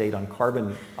archaeologic date on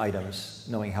carbon items,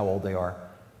 knowing how old they are,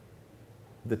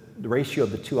 the ratio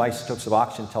of the 2 isotopes of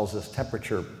oxygen tells us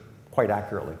temperature quite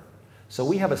accurately. So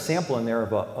we have a sample in there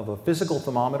of a physical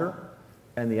thermometer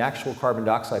and the actual carbon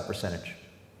dioxide percentage.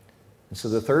 And so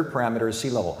the third parameter is sea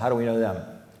level. How do we know them?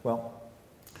 Well,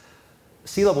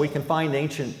 sea level, we can find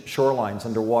ancient shorelines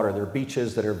underwater. There are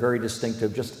beaches that are very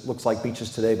distinctive, just looks like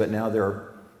beaches today, but now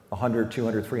they're 100,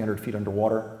 200, 300 feet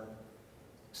underwater.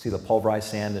 See the pulverized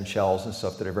sand and shells and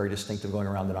stuff that are very distinctive going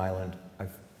around an island.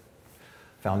 I've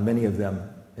found many of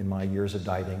them in my years of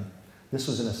diving. This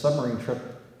was in a submarine trip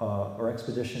or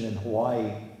expedition in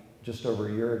Hawaii just over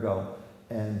a year ago,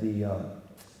 and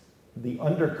the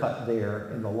undercut there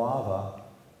in the lava,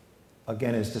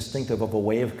 again, is distinctive of a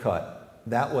wave cut.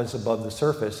 That was above the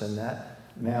surface, and that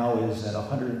now is at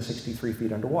 163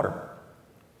 feet underwater.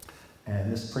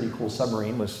 And this pretty cool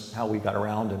submarine was how we got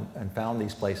around and found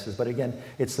these places. But again,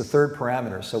 it's the third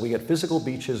parameter. So we get physical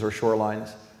beaches or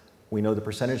shorelines. We know the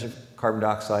percentage of carbon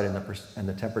dioxide and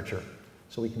the temperature.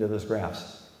 So we can do those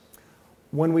graphs.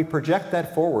 When we project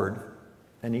that forward,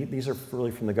 and these are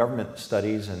really from the government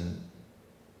studies and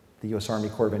the U.S. Army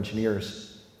Corps of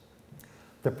Engineers,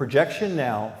 the projection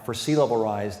now for sea level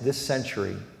rise this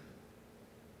century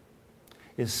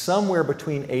is somewhere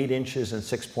between 8 inches and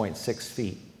 6.6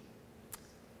 feet.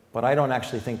 But I don't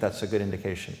actually think that's a good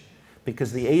indication,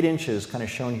 because the 8 inches, kind of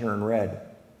shown here in red,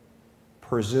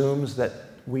 presumes that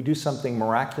we do something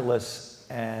miraculous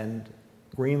and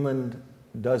Greenland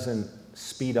doesn't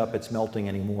speed up its melting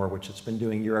anymore, which it's been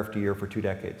doing year after year for 2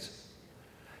 decades.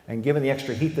 And given the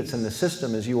extra heat that's in the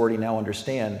system, as you already now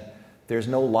understand, there's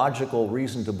no logical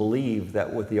reason to believe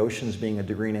that with the oceans being 1.5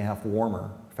 degrees warmer,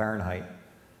 Fahrenheit,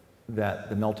 that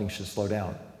the melting should slow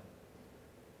down.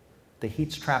 The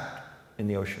heat's trapped in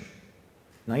the ocean.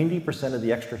 90% of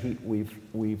the extra heat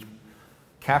we've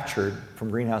captured from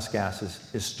greenhouse gases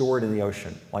is stored in the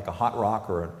ocean, like a hot rock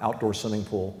or an outdoor swimming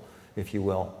pool, if you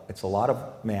will. It's a lot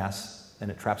of mass, and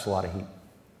it traps a lot of heat.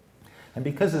 And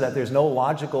because of that, there's no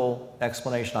logical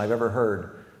explanation I've ever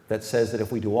heard that says that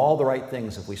if we do all the right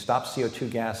things, if we stop CO2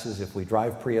 gases, if we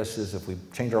drive Priuses, if we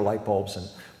change our light bulbs and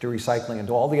do recycling and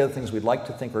do all the other things we'd like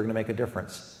to think are going to make a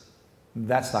difference,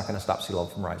 that's not going to stop sea level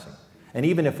from rising. And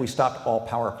even if we stopped all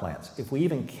power plants, if we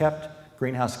even kept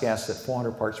greenhouse gases at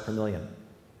 400 parts per million,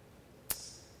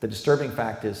 the disturbing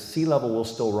fact is sea level will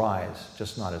still rise,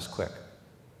 just not as quick.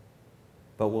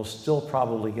 But we'll still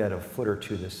probably get 1 foot or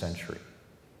 2 this century,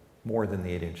 more than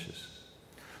the 8 inches.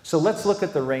 So let's look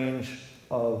at the range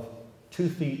of 2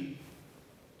 feet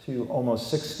to to almost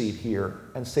 6 feet here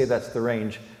and say that's the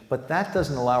range, but that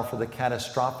doesn't allow for the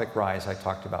catastrophic rise I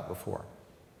talked about before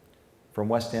from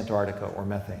West Antarctica or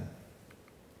methane.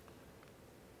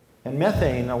 And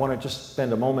methane, I want to just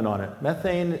spend a moment on it.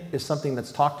 Methane is something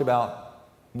that's talked about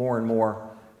more and more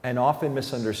and often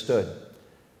misunderstood.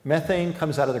 Methane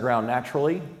comes out of the ground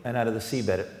naturally and out of the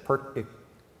seabed. It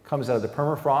comes out of the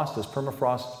permafrost as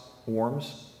permafrost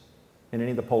warms in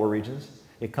any of the polar regions.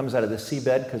 It comes out of the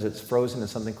seabed because it's frozen in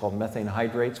something called methane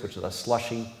hydrates, which is a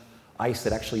slushy ice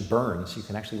that actually burns. You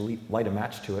can actually light a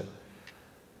match to it.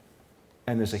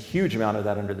 And there's a huge amount of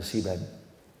that under the seabed.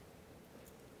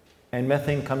 And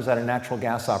methane comes out of natural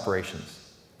gas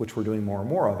operations, which we're doing more and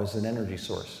more of as an energy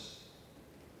source.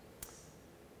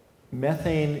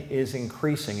 Methane is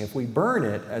increasing. If we burn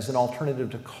it as an alternative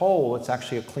to coal, it's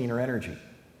actually a cleaner energy.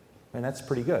 And that's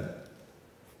pretty good.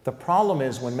 The problem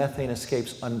is when methane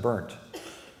escapes unburnt.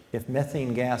 If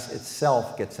methane gas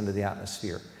itself gets into the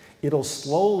atmosphere, it'll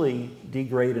slowly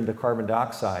degrade into carbon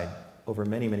dioxide over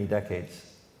many, many decades.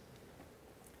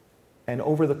 And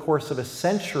over the course of a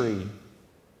century,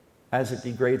 as it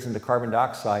degrades into carbon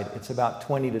dioxide, it's about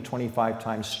 20 to 25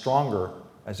 times stronger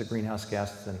as a greenhouse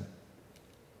gas than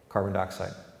carbon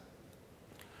dioxide.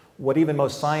 What even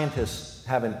most scientists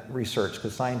haven't researched,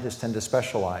 because scientists tend to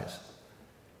specialize,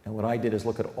 and what I did is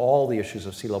look at all the issues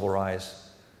of sea level rise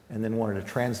and then wanted to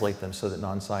translate them so that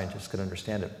non-scientists could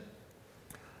understand it.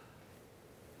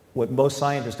 What most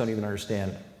scientists don't even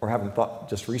understand or haven't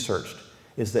just researched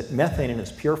is that methane in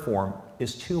its pure form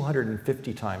is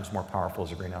 250 times more powerful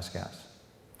as a greenhouse gas.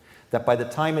 That by the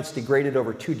time it's degraded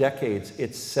over 2 decades,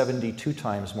 it's 72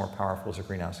 times more powerful as a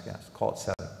greenhouse gas, call it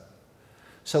 7.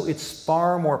 So it's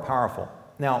far more powerful.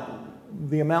 Now,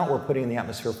 the amount we're putting in the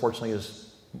atmosphere, fortunately,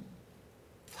 is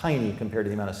tiny compared to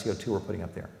the amount of CO2 we're putting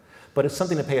up there. But it's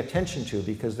something to pay attention to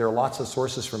because there are lots of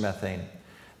sources for methane.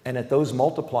 And at those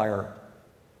multiplier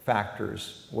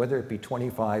factors, whether it be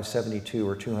 25, 72,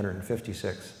 or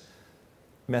 256,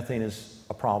 methane is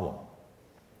a problem.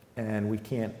 And we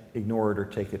can't ignore it or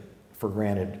take it for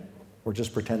granted or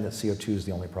just pretend that CO2 is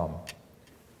the only problem.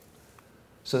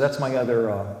 So that's my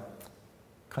other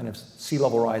kind of sea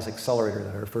level rise accelerator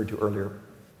that I referred to earlier.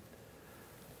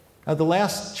 Now the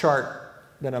last chart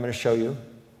that I'm going to show you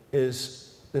is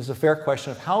a fair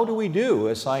question of how do we do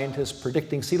as scientists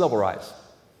predicting sea level rise?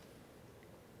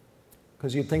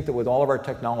 Because you'd think that with all of our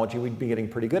technology, we'd be getting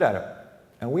pretty good at it.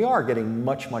 And we are getting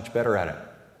much, much better at it.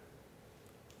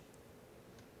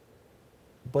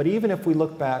 But even if we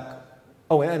look back,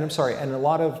 oh, and I'm sorry, and a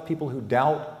lot of people who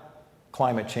doubt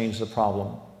climate change is a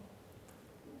problem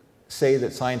say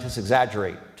that scientists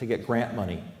exaggerate to get grant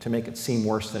money to make it seem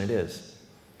worse than it is.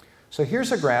 So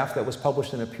here's a graph that was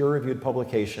published in a peer-reviewed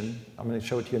publication. I'm going to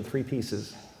show it to you in 3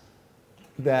 pieces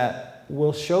that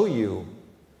will show you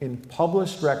in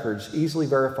published records, easily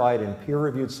verified in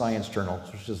peer-reviewed science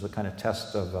journals, which is the kind of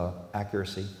test of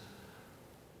accuracy.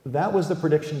 That was the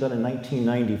prediction done in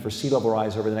 1990 for sea level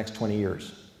rise over the next 20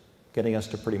 years, getting us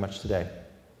to pretty much today.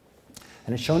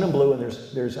 And it's shown in blue, and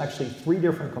there's actually 3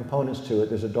 different components to it.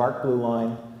 There's a dark blue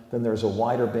line, then there's a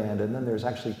wider band, and then there's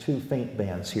actually 2 faint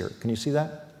bands here. Can you see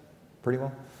that pretty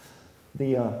well?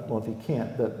 Well, if you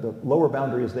can't, the lower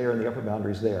boundary is there and the upper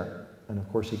boundary is there. And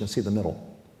of course, you can see the middle.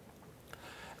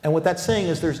 And what that's saying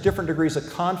is there's different degrees of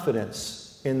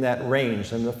confidence in that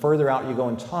range. And the further out you go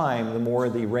in time, the more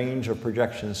the range of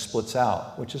projections splits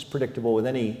out, which is predictable with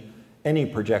any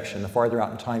projection. The farther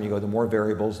out in time you go, the more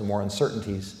variables, the more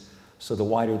uncertainties. So the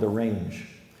wider the range.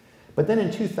 But then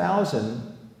in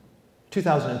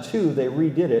 2002, they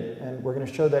redid it, and we're going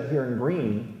to show that here in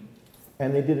green.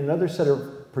 And they did another set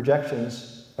of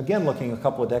projections, again looking a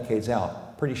couple of decades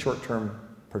out. Pretty short-term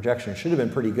projection. Should have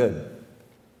been pretty good.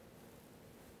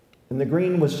 And the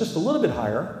green was just a little bit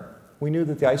higher. We knew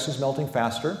that the ice was melting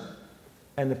faster,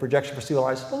 and the projection for sea level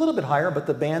rise a little bit higher, but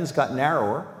the bands got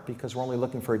narrower because we're only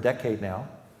looking for a decade now,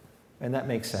 and that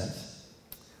makes sense.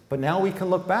 But now we can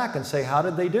look back and say, how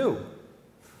did they do?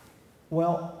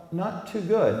 Well, not too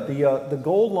good. The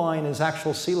gold line is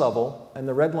actual sea level, and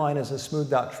the red line is a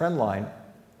smoothed out trend line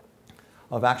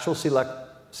of actual sea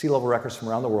level records from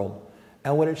around the world.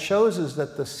 And what it shows is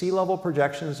that the sea level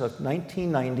projections of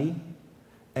 1990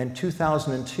 and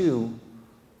 2002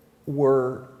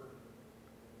 were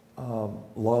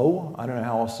low. I don't know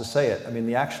how else to say it. I mean,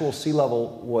 the actual sea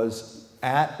level was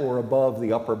at or above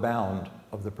the upper bound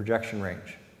of the projection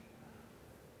range.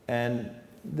 And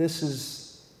this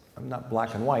is, not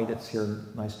black and white, it's here in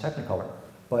nice Technicolor,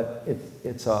 but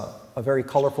it's a very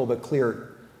colorful but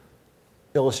clear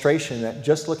illustration that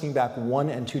just looking back 1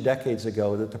 and 2 decades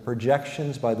ago, that the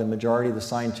projections by the majority of the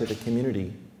scientific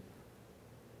community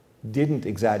didn't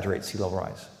exaggerate sea level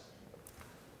rise.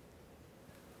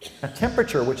 Now,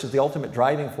 temperature, which is the ultimate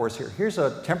driving force here, here's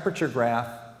a temperature graph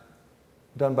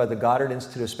done by the Goddard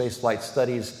Institute of Space Flight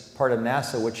Studies, part of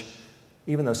NASA, which,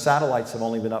 even though satellites have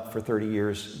only been up for 30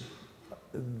 years,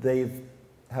 they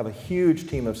have a huge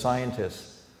team of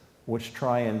scientists which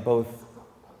try and both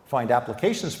find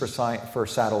applications for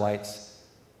satellites,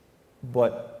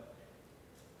 but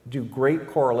do great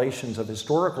correlations of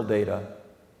historical data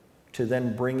to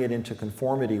then bring it into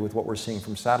conformity with what we're seeing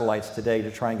from satellites today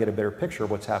to try and get a better picture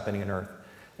of what's happening on Earth.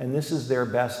 And this is their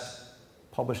best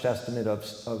published estimate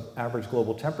of average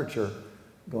global temperature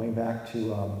going back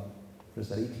to, what is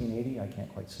that, 1880? I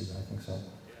can't quite see that, I think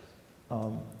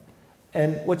so.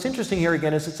 And what's interesting here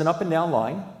again is it's an up and down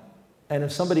line. And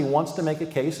if somebody wants to make a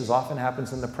case, as often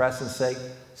happens in the press, and say,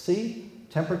 see,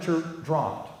 temperature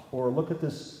dropped, or look at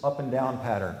this up and down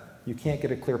pattern, you can't get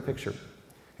a clear picture.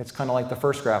 It's kind of like the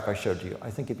first graph I showed you. I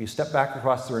think if you step back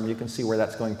across the room, you can see where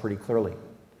that's going pretty clearly.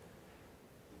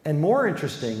 And more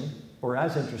interesting, or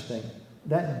as interesting,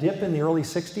 that dip in the early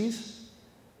 60s,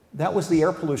 that was the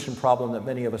air pollution problem that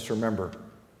many of us remember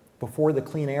before the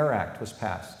Clean Air Act was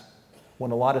passed,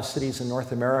 when a lot of cities in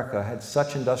North America had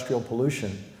such industrial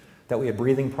pollution that we had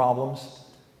breathing problems,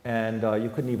 and you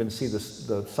couldn't even see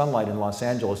the sunlight in Los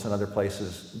Angeles and other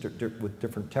places with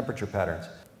different temperature patterns.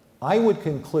 I would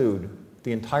conclude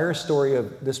the entire story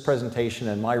of this presentation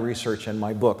and my research and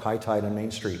my book, High Tide on Main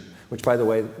Street, which, by the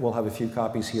way, we'll have a few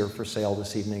copies here for sale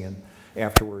this evening and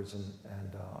afterwards, and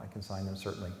I can sign them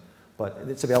certainly. But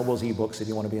it's available as ebooks if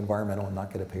you want to be environmental and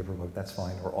not get a paper book, that's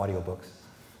fine, or audiobooks.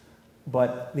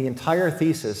 But the entire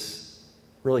thesis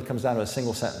really comes down to a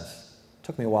single sentence. It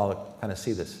took me a while to kind of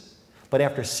see this. But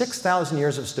after 6,000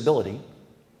 years of stability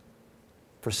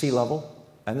for sea level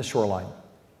and the shoreline,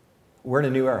 we're in a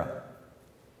new era.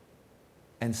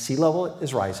 And sea level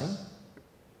is rising,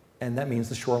 and that means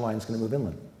the shoreline is going to move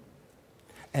inland.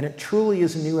 And it truly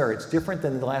is a new era. It's different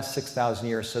than the last 6,000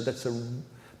 years, so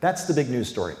that's the big news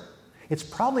story. It's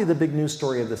probably the big news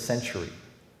story of the century.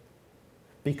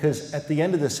 Because at the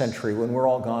end of the century, when we're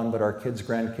all gone, but our kids,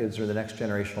 grandkids, or the next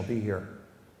generation will be here,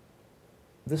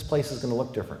 this place is going to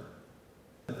look different.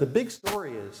 The big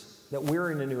story is that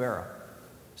we're in a new era.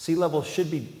 Sea level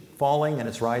should be falling, and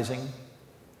it's rising.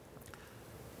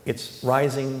 It's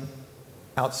rising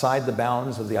outside the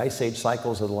bounds of the ice age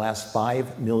cycles of the last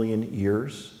 5 million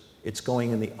years. It's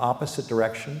going in the opposite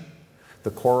direction.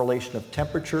 The correlation of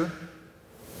temperature,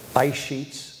 ice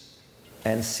sheets,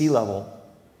 and sea level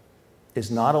is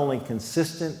not only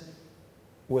consistent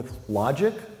with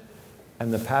logic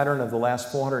and the pattern of the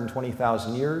last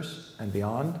 420,000 years and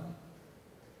beyond,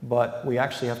 but we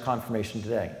actually have confirmation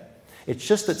today. It's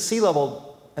just that sea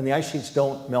level and the ice sheets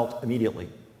don't melt immediately.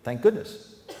 Thank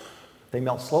goodness. They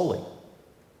melt slowly.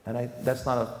 And that's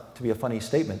not to be a funny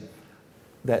statement,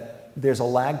 that there's a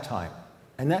lag time.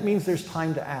 And that means there's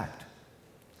time to act.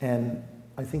 And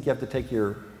I think you have to take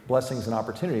your blessings and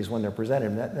opportunities when they're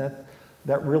presented.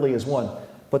 That really is one.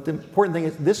 But the important thing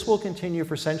is this will continue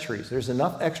for centuries. There's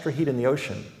enough extra heat in the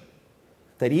ocean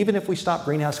that even if we stop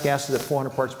greenhouse gases at 400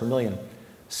 parts per million,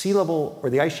 sea level or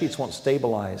the ice sheets won't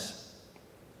stabilize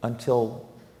until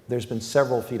there's been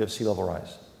several feet of sea level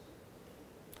rise.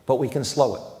 But we can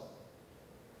slow it.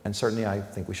 And certainly I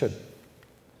think we should.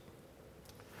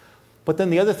 But then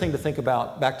the other thing to think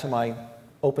about, back to my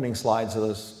opening slides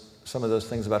of some of those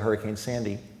things about Hurricane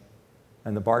Sandy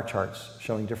and the bar charts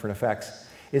showing different effects,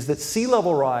 is that sea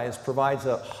level rise provides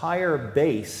a higher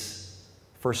base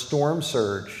for storm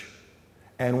surge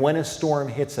and when a storm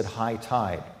hits at high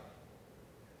tide.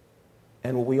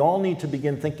 And what we all need to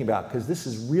begin thinking about, because this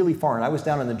is really far, and I was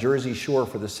down on the Jersey Shore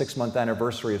for the 6-month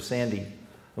anniversary of Sandy.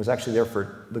 I was actually there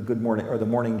for the Good Morning, or the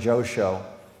Morning Joe show.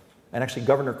 And actually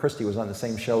Governor Christie was on the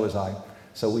same show as I.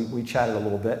 So we chatted a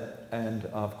little bit. And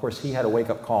of course he had a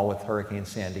wake-up call with Hurricane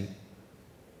Sandy.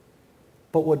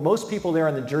 But what most people there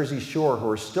on the Jersey Shore who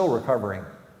are still recovering,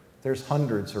 there's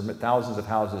hundreds or thousands of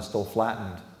houses still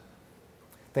flattened.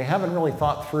 They haven't really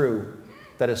thought through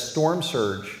that a storm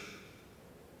surge,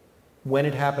 when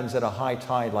it happens at a high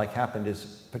tide like happened,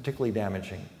 is particularly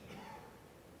damaging.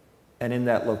 And in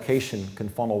that location can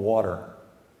funnel water,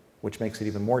 which makes it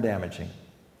even more damaging.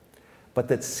 But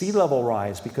that sea level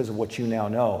rise, because of what you now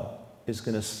know, is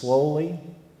going to slowly,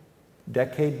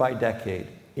 decade by decade,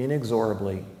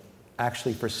 inexorably,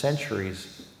 actually for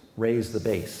centuries, raise the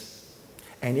base.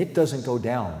 And it doesn't go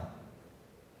down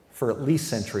for at least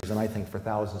centuries, and I think for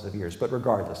thousands of years. But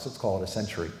regardless, let's call it a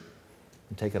century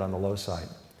and take it on the low side.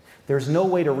 There's no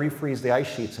way to refreeze the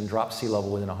ice sheets and drop sea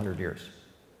level within 100 years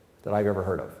that I've ever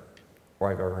heard of,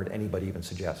 or I've ever heard anybody even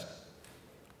suggest.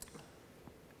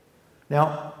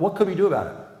 Now, what could we do about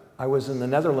it? I was in the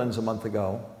Netherlands a month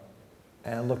ago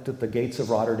and looked at the gates of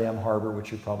Rotterdam Harbor,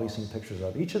 which you've probably seen pictures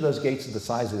of. Each of those gates is the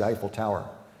size of the Eiffel Tower.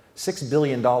 $6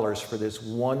 billion for this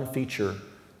one feature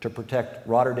to protect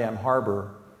Rotterdam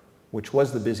Harbor, which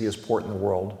was the busiest port in the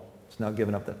world. It's now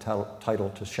given up that title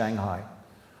to Shanghai,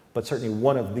 but certainly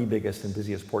one of the biggest and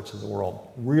busiest ports of the world.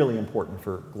 Really important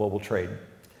for global trade.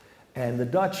 And the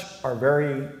Dutch are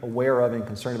very aware of and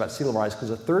concerned about sea level rise because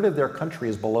a third of their country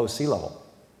is below sea level.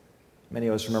 Many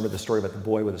of us remember the story about the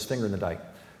boy with his finger in the dike.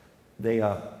 They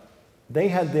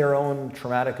had their own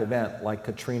traumatic event like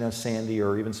Katrina, Sandy,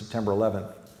 or even September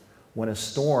 11th, when a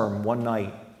storm one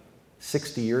night,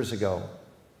 60 years ago,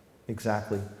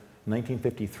 exactly,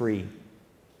 1953,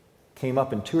 came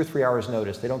up in 2 or 3 hours'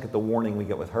 notice. They don't get the warning we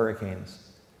get with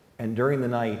hurricanes. And during the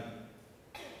night,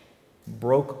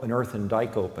 broke an earthen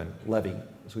dike open, levee,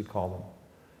 as we'd call them,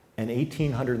 and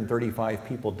 1,835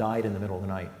 people died in the middle of the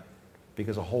night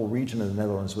because a whole region of the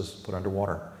Netherlands was put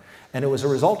underwater. And it was a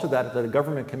result of that that a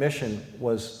government commission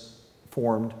was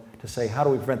formed to say, how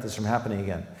do we prevent this from happening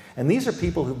again? And these are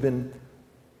people who've been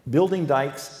building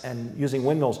dikes and using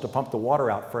windmills to pump the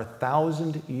water out for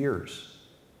 1,000 years.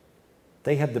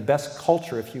 They had the best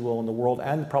culture, if you will, in the world,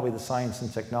 and probably the science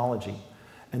and technology.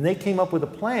 And they came up with a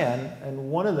plan, and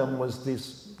one of them was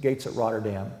these gates at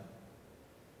Rotterdam.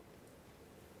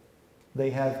 They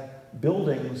have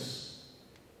buildings.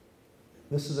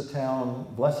 This is a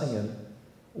town, Vlissingen,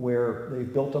 where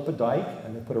they've built up a dike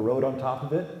and they put a road on top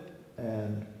of it.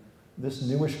 And this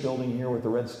newish building here with the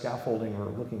red scaffolding, or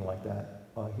looking like that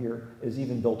here, is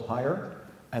even built higher.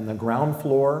 And the ground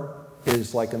floor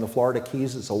is like in the Florida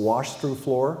Keys, it's a wash-through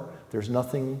floor. There's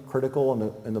nothing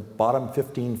critical in the bottom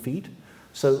 15 feet.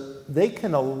 So they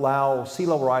can allow sea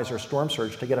level rise or storm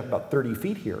surge to get up about 30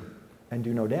 feet here and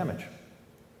do no damage.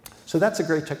 So that's a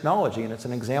great technology, and it's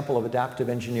an example of adaptive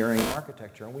engineering and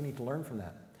architecture, and we need to learn from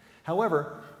that.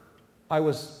 However, I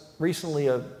was recently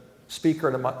a speaker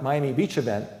at a Miami Beach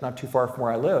event, not too far from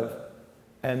where I live,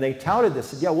 and they touted this,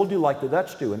 said, yeah, we'll do like the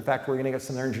Dutch do. In fact, we're going to get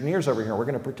some engineers over here. We're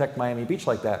going to protect Miami Beach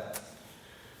like that.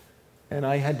 And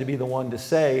I had to be the one to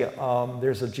say,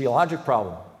 there's a geologic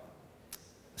problem.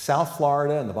 South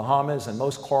Florida and the Bahamas and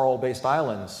most coral-based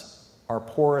islands are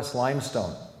porous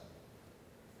limestone.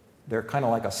 They're kind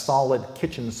of like a solid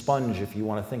kitchen sponge, if you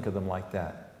want to think of them like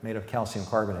that, made of calcium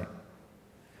carbonate.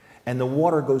 And the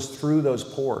water goes through those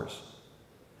pores.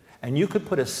 And you could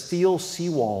put a steel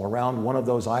seawall around one of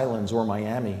those islands, or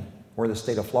Miami, or the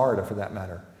state of Florida for that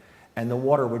matter, and the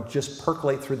water would just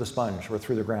percolate through the sponge or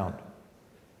through the ground,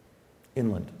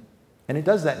 inland. And it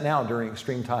does that now during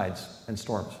extreme tides and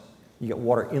storms. You get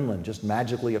water inland just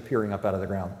magically appearing up out of the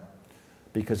ground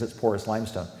because it's porous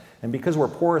limestone. And because we're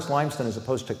porous limestone as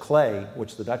opposed to clay,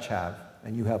 which the Dutch have,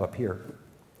 and you have up here,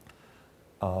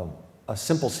 a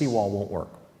simple seawall won't work.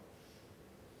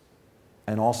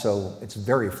 And also, it's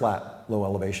very flat, low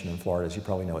elevation in Florida, as you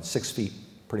probably know. It's 6 feet,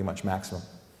 pretty much maximum.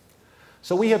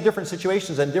 So we have different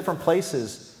situations, and different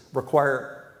places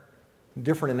require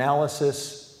different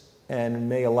analysis and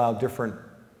may allow different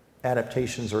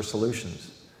adaptations or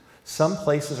solutions. Some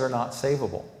places are not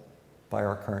savable by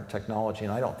our current technology,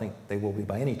 and I don't think they will be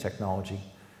by any technology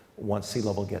once sea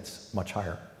level gets much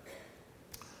higher.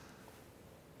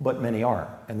 But many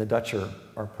are, and the Dutch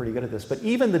are pretty good at this. But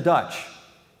even the Dutch,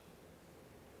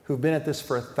 who've been at this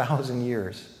for 1,000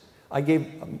 years, I gave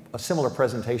a similar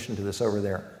presentation to this over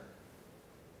there,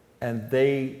 and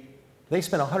they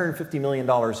spend $150 million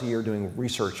a year doing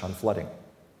research on flooding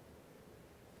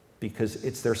because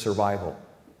it's their survival.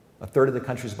 A third of the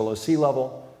country is below sea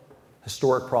level,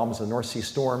 historic problems of North Sea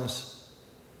storms,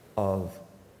 of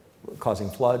causing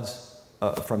floods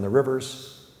from the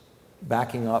rivers,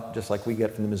 backing up, just like we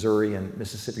get from the Missouri and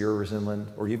Mississippi rivers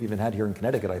inland, or you've even had here in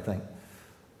Connecticut, I think,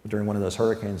 during one of those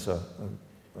hurricanes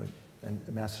in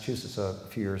Massachusetts a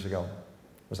few years ago.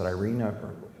 Was it Irene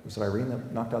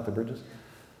that knocked out the bridges?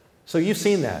 So you've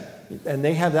seen that, and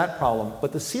they have that problem.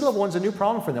 But the sea level one's a new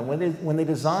problem for them. When they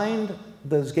designed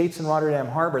those gates in Rotterdam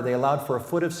Harbor, they allowed for 1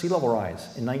 foot of sea level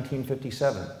rise in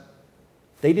 1957.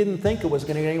 They didn't think it was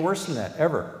going to get any worse than that,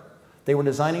 ever. They were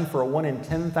designing for a 1 in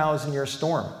 10,000 year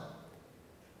storm.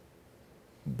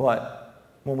 But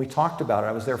when we talked about it,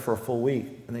 I was there for a full week,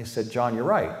 and they said, John, you're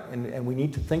right, and we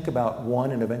need to think about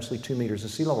 1 and eventually 2 meters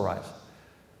of sea level rise.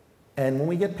 And when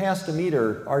we get past a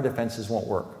meter, our defenses won't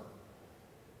work.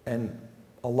 And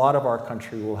a lot of our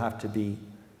country will have to be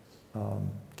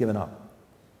given up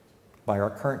by our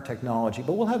current technology,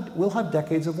 but we'll have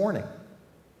decades of warning.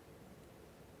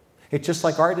 It's just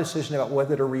like our decision about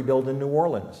whether to rebuild in New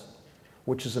Orleans,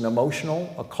 which is an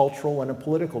emotional, a cultural, and a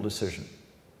political decision.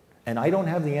 And I don't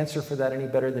have the answer for that any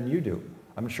better than you do.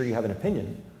 I'm sure you have an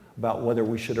opinion about whether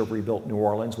we should have rebuilt New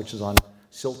Orleans, which is on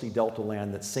silty delta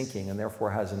land that's sinking and therefore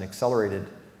has an accelerated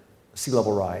sea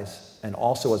level rise, and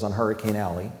also is on Hurricane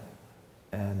Alley,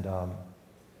 and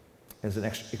is an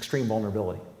extreme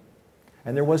vulnerability.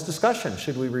 And there was discussion,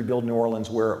 should we rebuild New Orleans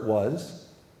where it was,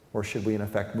 or should we in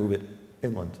effect move it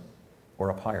inland or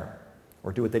up higher,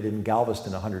 or do what they did in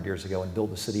Galveston 100 years ago and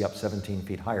build the city up 17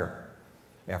 feet higher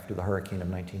after the hurricane of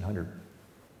 1900.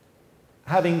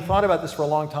 Having thought about this for a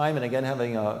long time, and again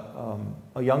having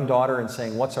a young daughter and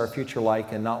saying, what's our future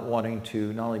like, and not wanting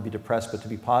to not only be depressed but to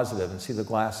be positive and see the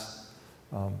glass,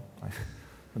 a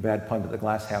bad pun, but the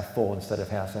glass half full instead of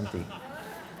half empty.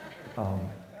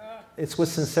 It's with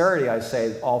sincerity I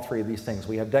say all three of these things.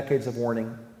 We have decades of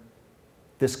warning.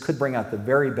 This could bring out the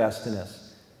very best in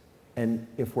us. And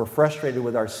if we're frustrated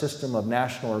with our system of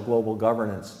national or global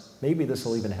governance, maybe this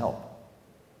will even help.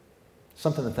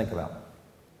 Something to think about.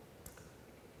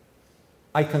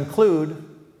 I conclude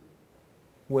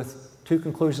with two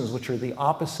conclusions which are the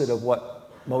opposite of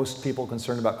what most people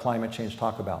concerned about climate change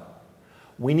talk about.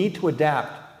 We need to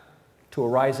adapt to a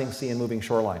rising sea and moving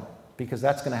shoreline, because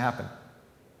that's going to happen.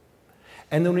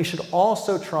 And then we should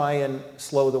also try and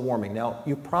slow the warming. Now,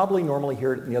 you probably normally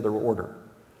hear it in the other order.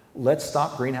 Let's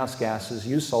stop greenhouse gases,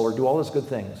 use solar, do all those good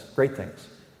things, great things,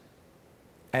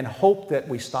 and hope that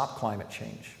we stop climate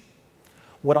change.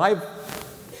 What I've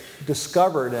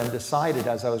discovered and decided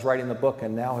as I was writing the book,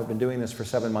 and now have been doing this for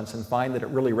 7 months and find that it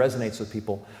really resonates with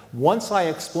people, once I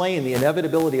explain the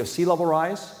inevitability of sea level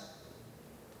rise,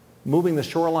 moving the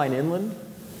shoreline inland,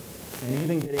 and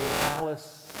even getting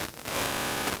callous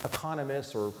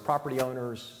economists or property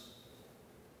owners,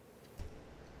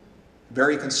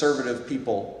 very conservative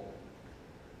people,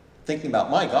 thinking about,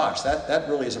 my gosh, that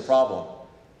really is a problem.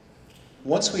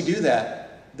 Once we do that,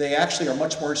 they actually are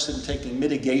much more interested in taking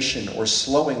mitigation or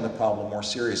slowing the problem more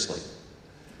seriously,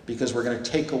 because we're going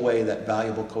to take away that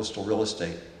valuable coastal real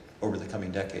estate over the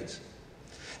coming decades.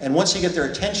 And once you get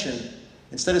their attention,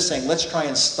 instead of saying, let's try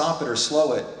and stop it or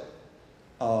slow it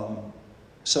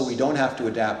so we don't have to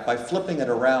adapt, by flipping it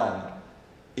around,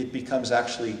 it becomes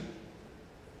actually,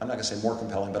 I'm not going to say more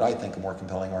compelling, but I think a more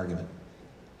compelling argument.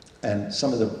 And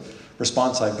some of the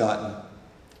response I've gotten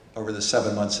over the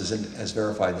 7 months has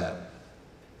verified that.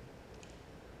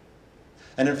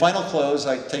 And in final close,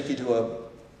 I take you to a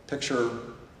picture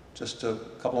just a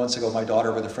couple months ago of my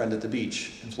daughter with a friend at the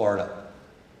beach in Florida.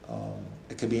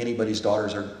 It could be anybody's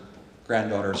daughters or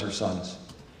granddaughters or sons.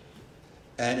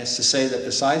 And it's to say that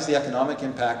besides the economic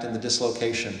impact and the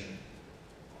dislocation,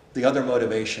 the other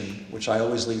motivation, which I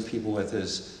always leave people with,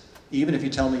 is even if you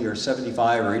tell me you're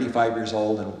 75 or 85 years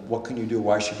old and what can you do,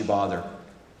 why should you bother?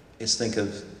 It's think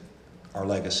of our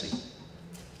legacy.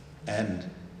 And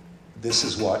this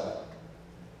is what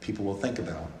people will think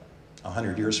about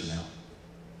 100 years from now.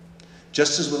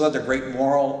 Just as with other great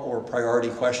moral or priority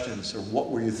questions, or what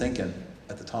were you thinking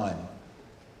at the time,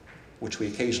 which we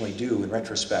occasionally do in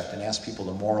retrospect and ask people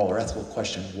the moral or ethical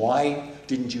question, why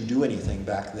didn't you do anything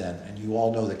back then? And you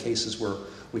all know the cases where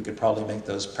we could probably make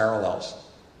those parallels.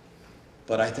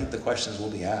 But I think the questions will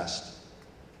be asked.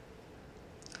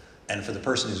 And for the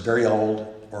person who's very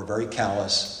old or very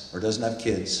callous or doesn't have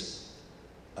kids,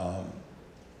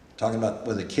 talking about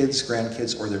whether kids,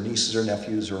 grandkids, or their nieces or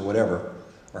nephews or whatever,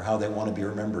 or how they want to be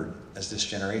remembered as this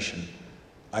generation,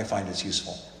 I find it's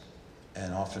useful.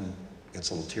 And often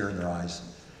gets a little tear in their eyes.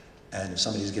 And if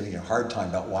somebody's giving you a hard time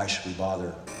about why should we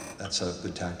bother, that's a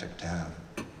good tactic to have.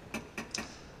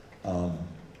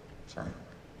 Sorry.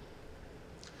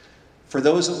 For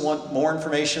those that want more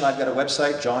information, I've got a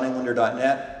website,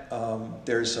 johnenglander.net.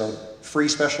 There's a free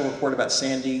special report about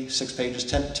Sandy, 6 pages,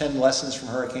 10 lessons from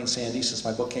Hurricane Sandy, since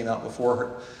my book came out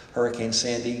before Hurricane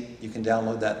Sandy. You can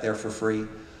download that there for free.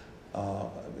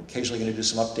 Occasionally going to do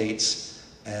some updates.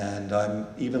 And I'm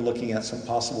even looking at some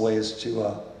possible ways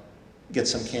to get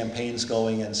some campaigns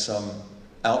going and some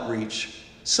outreach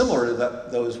similar to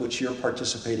those which you're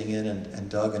participating in and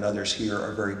Doug and others here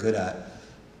are very good at.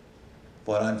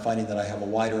 But I'm finding that I have a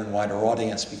wider and wider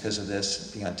audience because of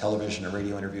this, being on television or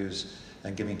radio interviews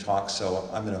and giving talks. So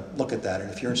I'm going to look at that.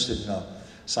 And if you're interested in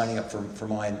signing up for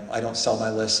mine, I don't sell my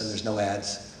lists and there's no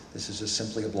ads. This is just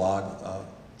simply a blog.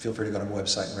 Feel free to go to my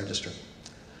website and register.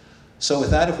 So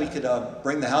with that, if we could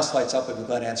bring the house lights up, I'd be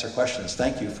glad to answer questions.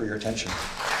 Thank you for your attention.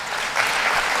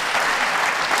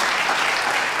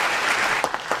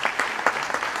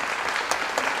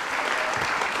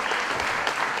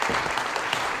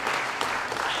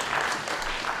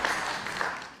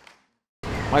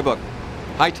 My book,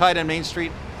 High Tide on Main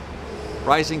Street,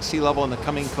 Rising Sea Level and the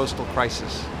Coming Coastal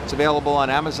Crisis. It's available on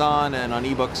Amazon and on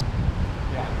ebooks.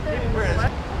 Yeah. There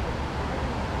it is.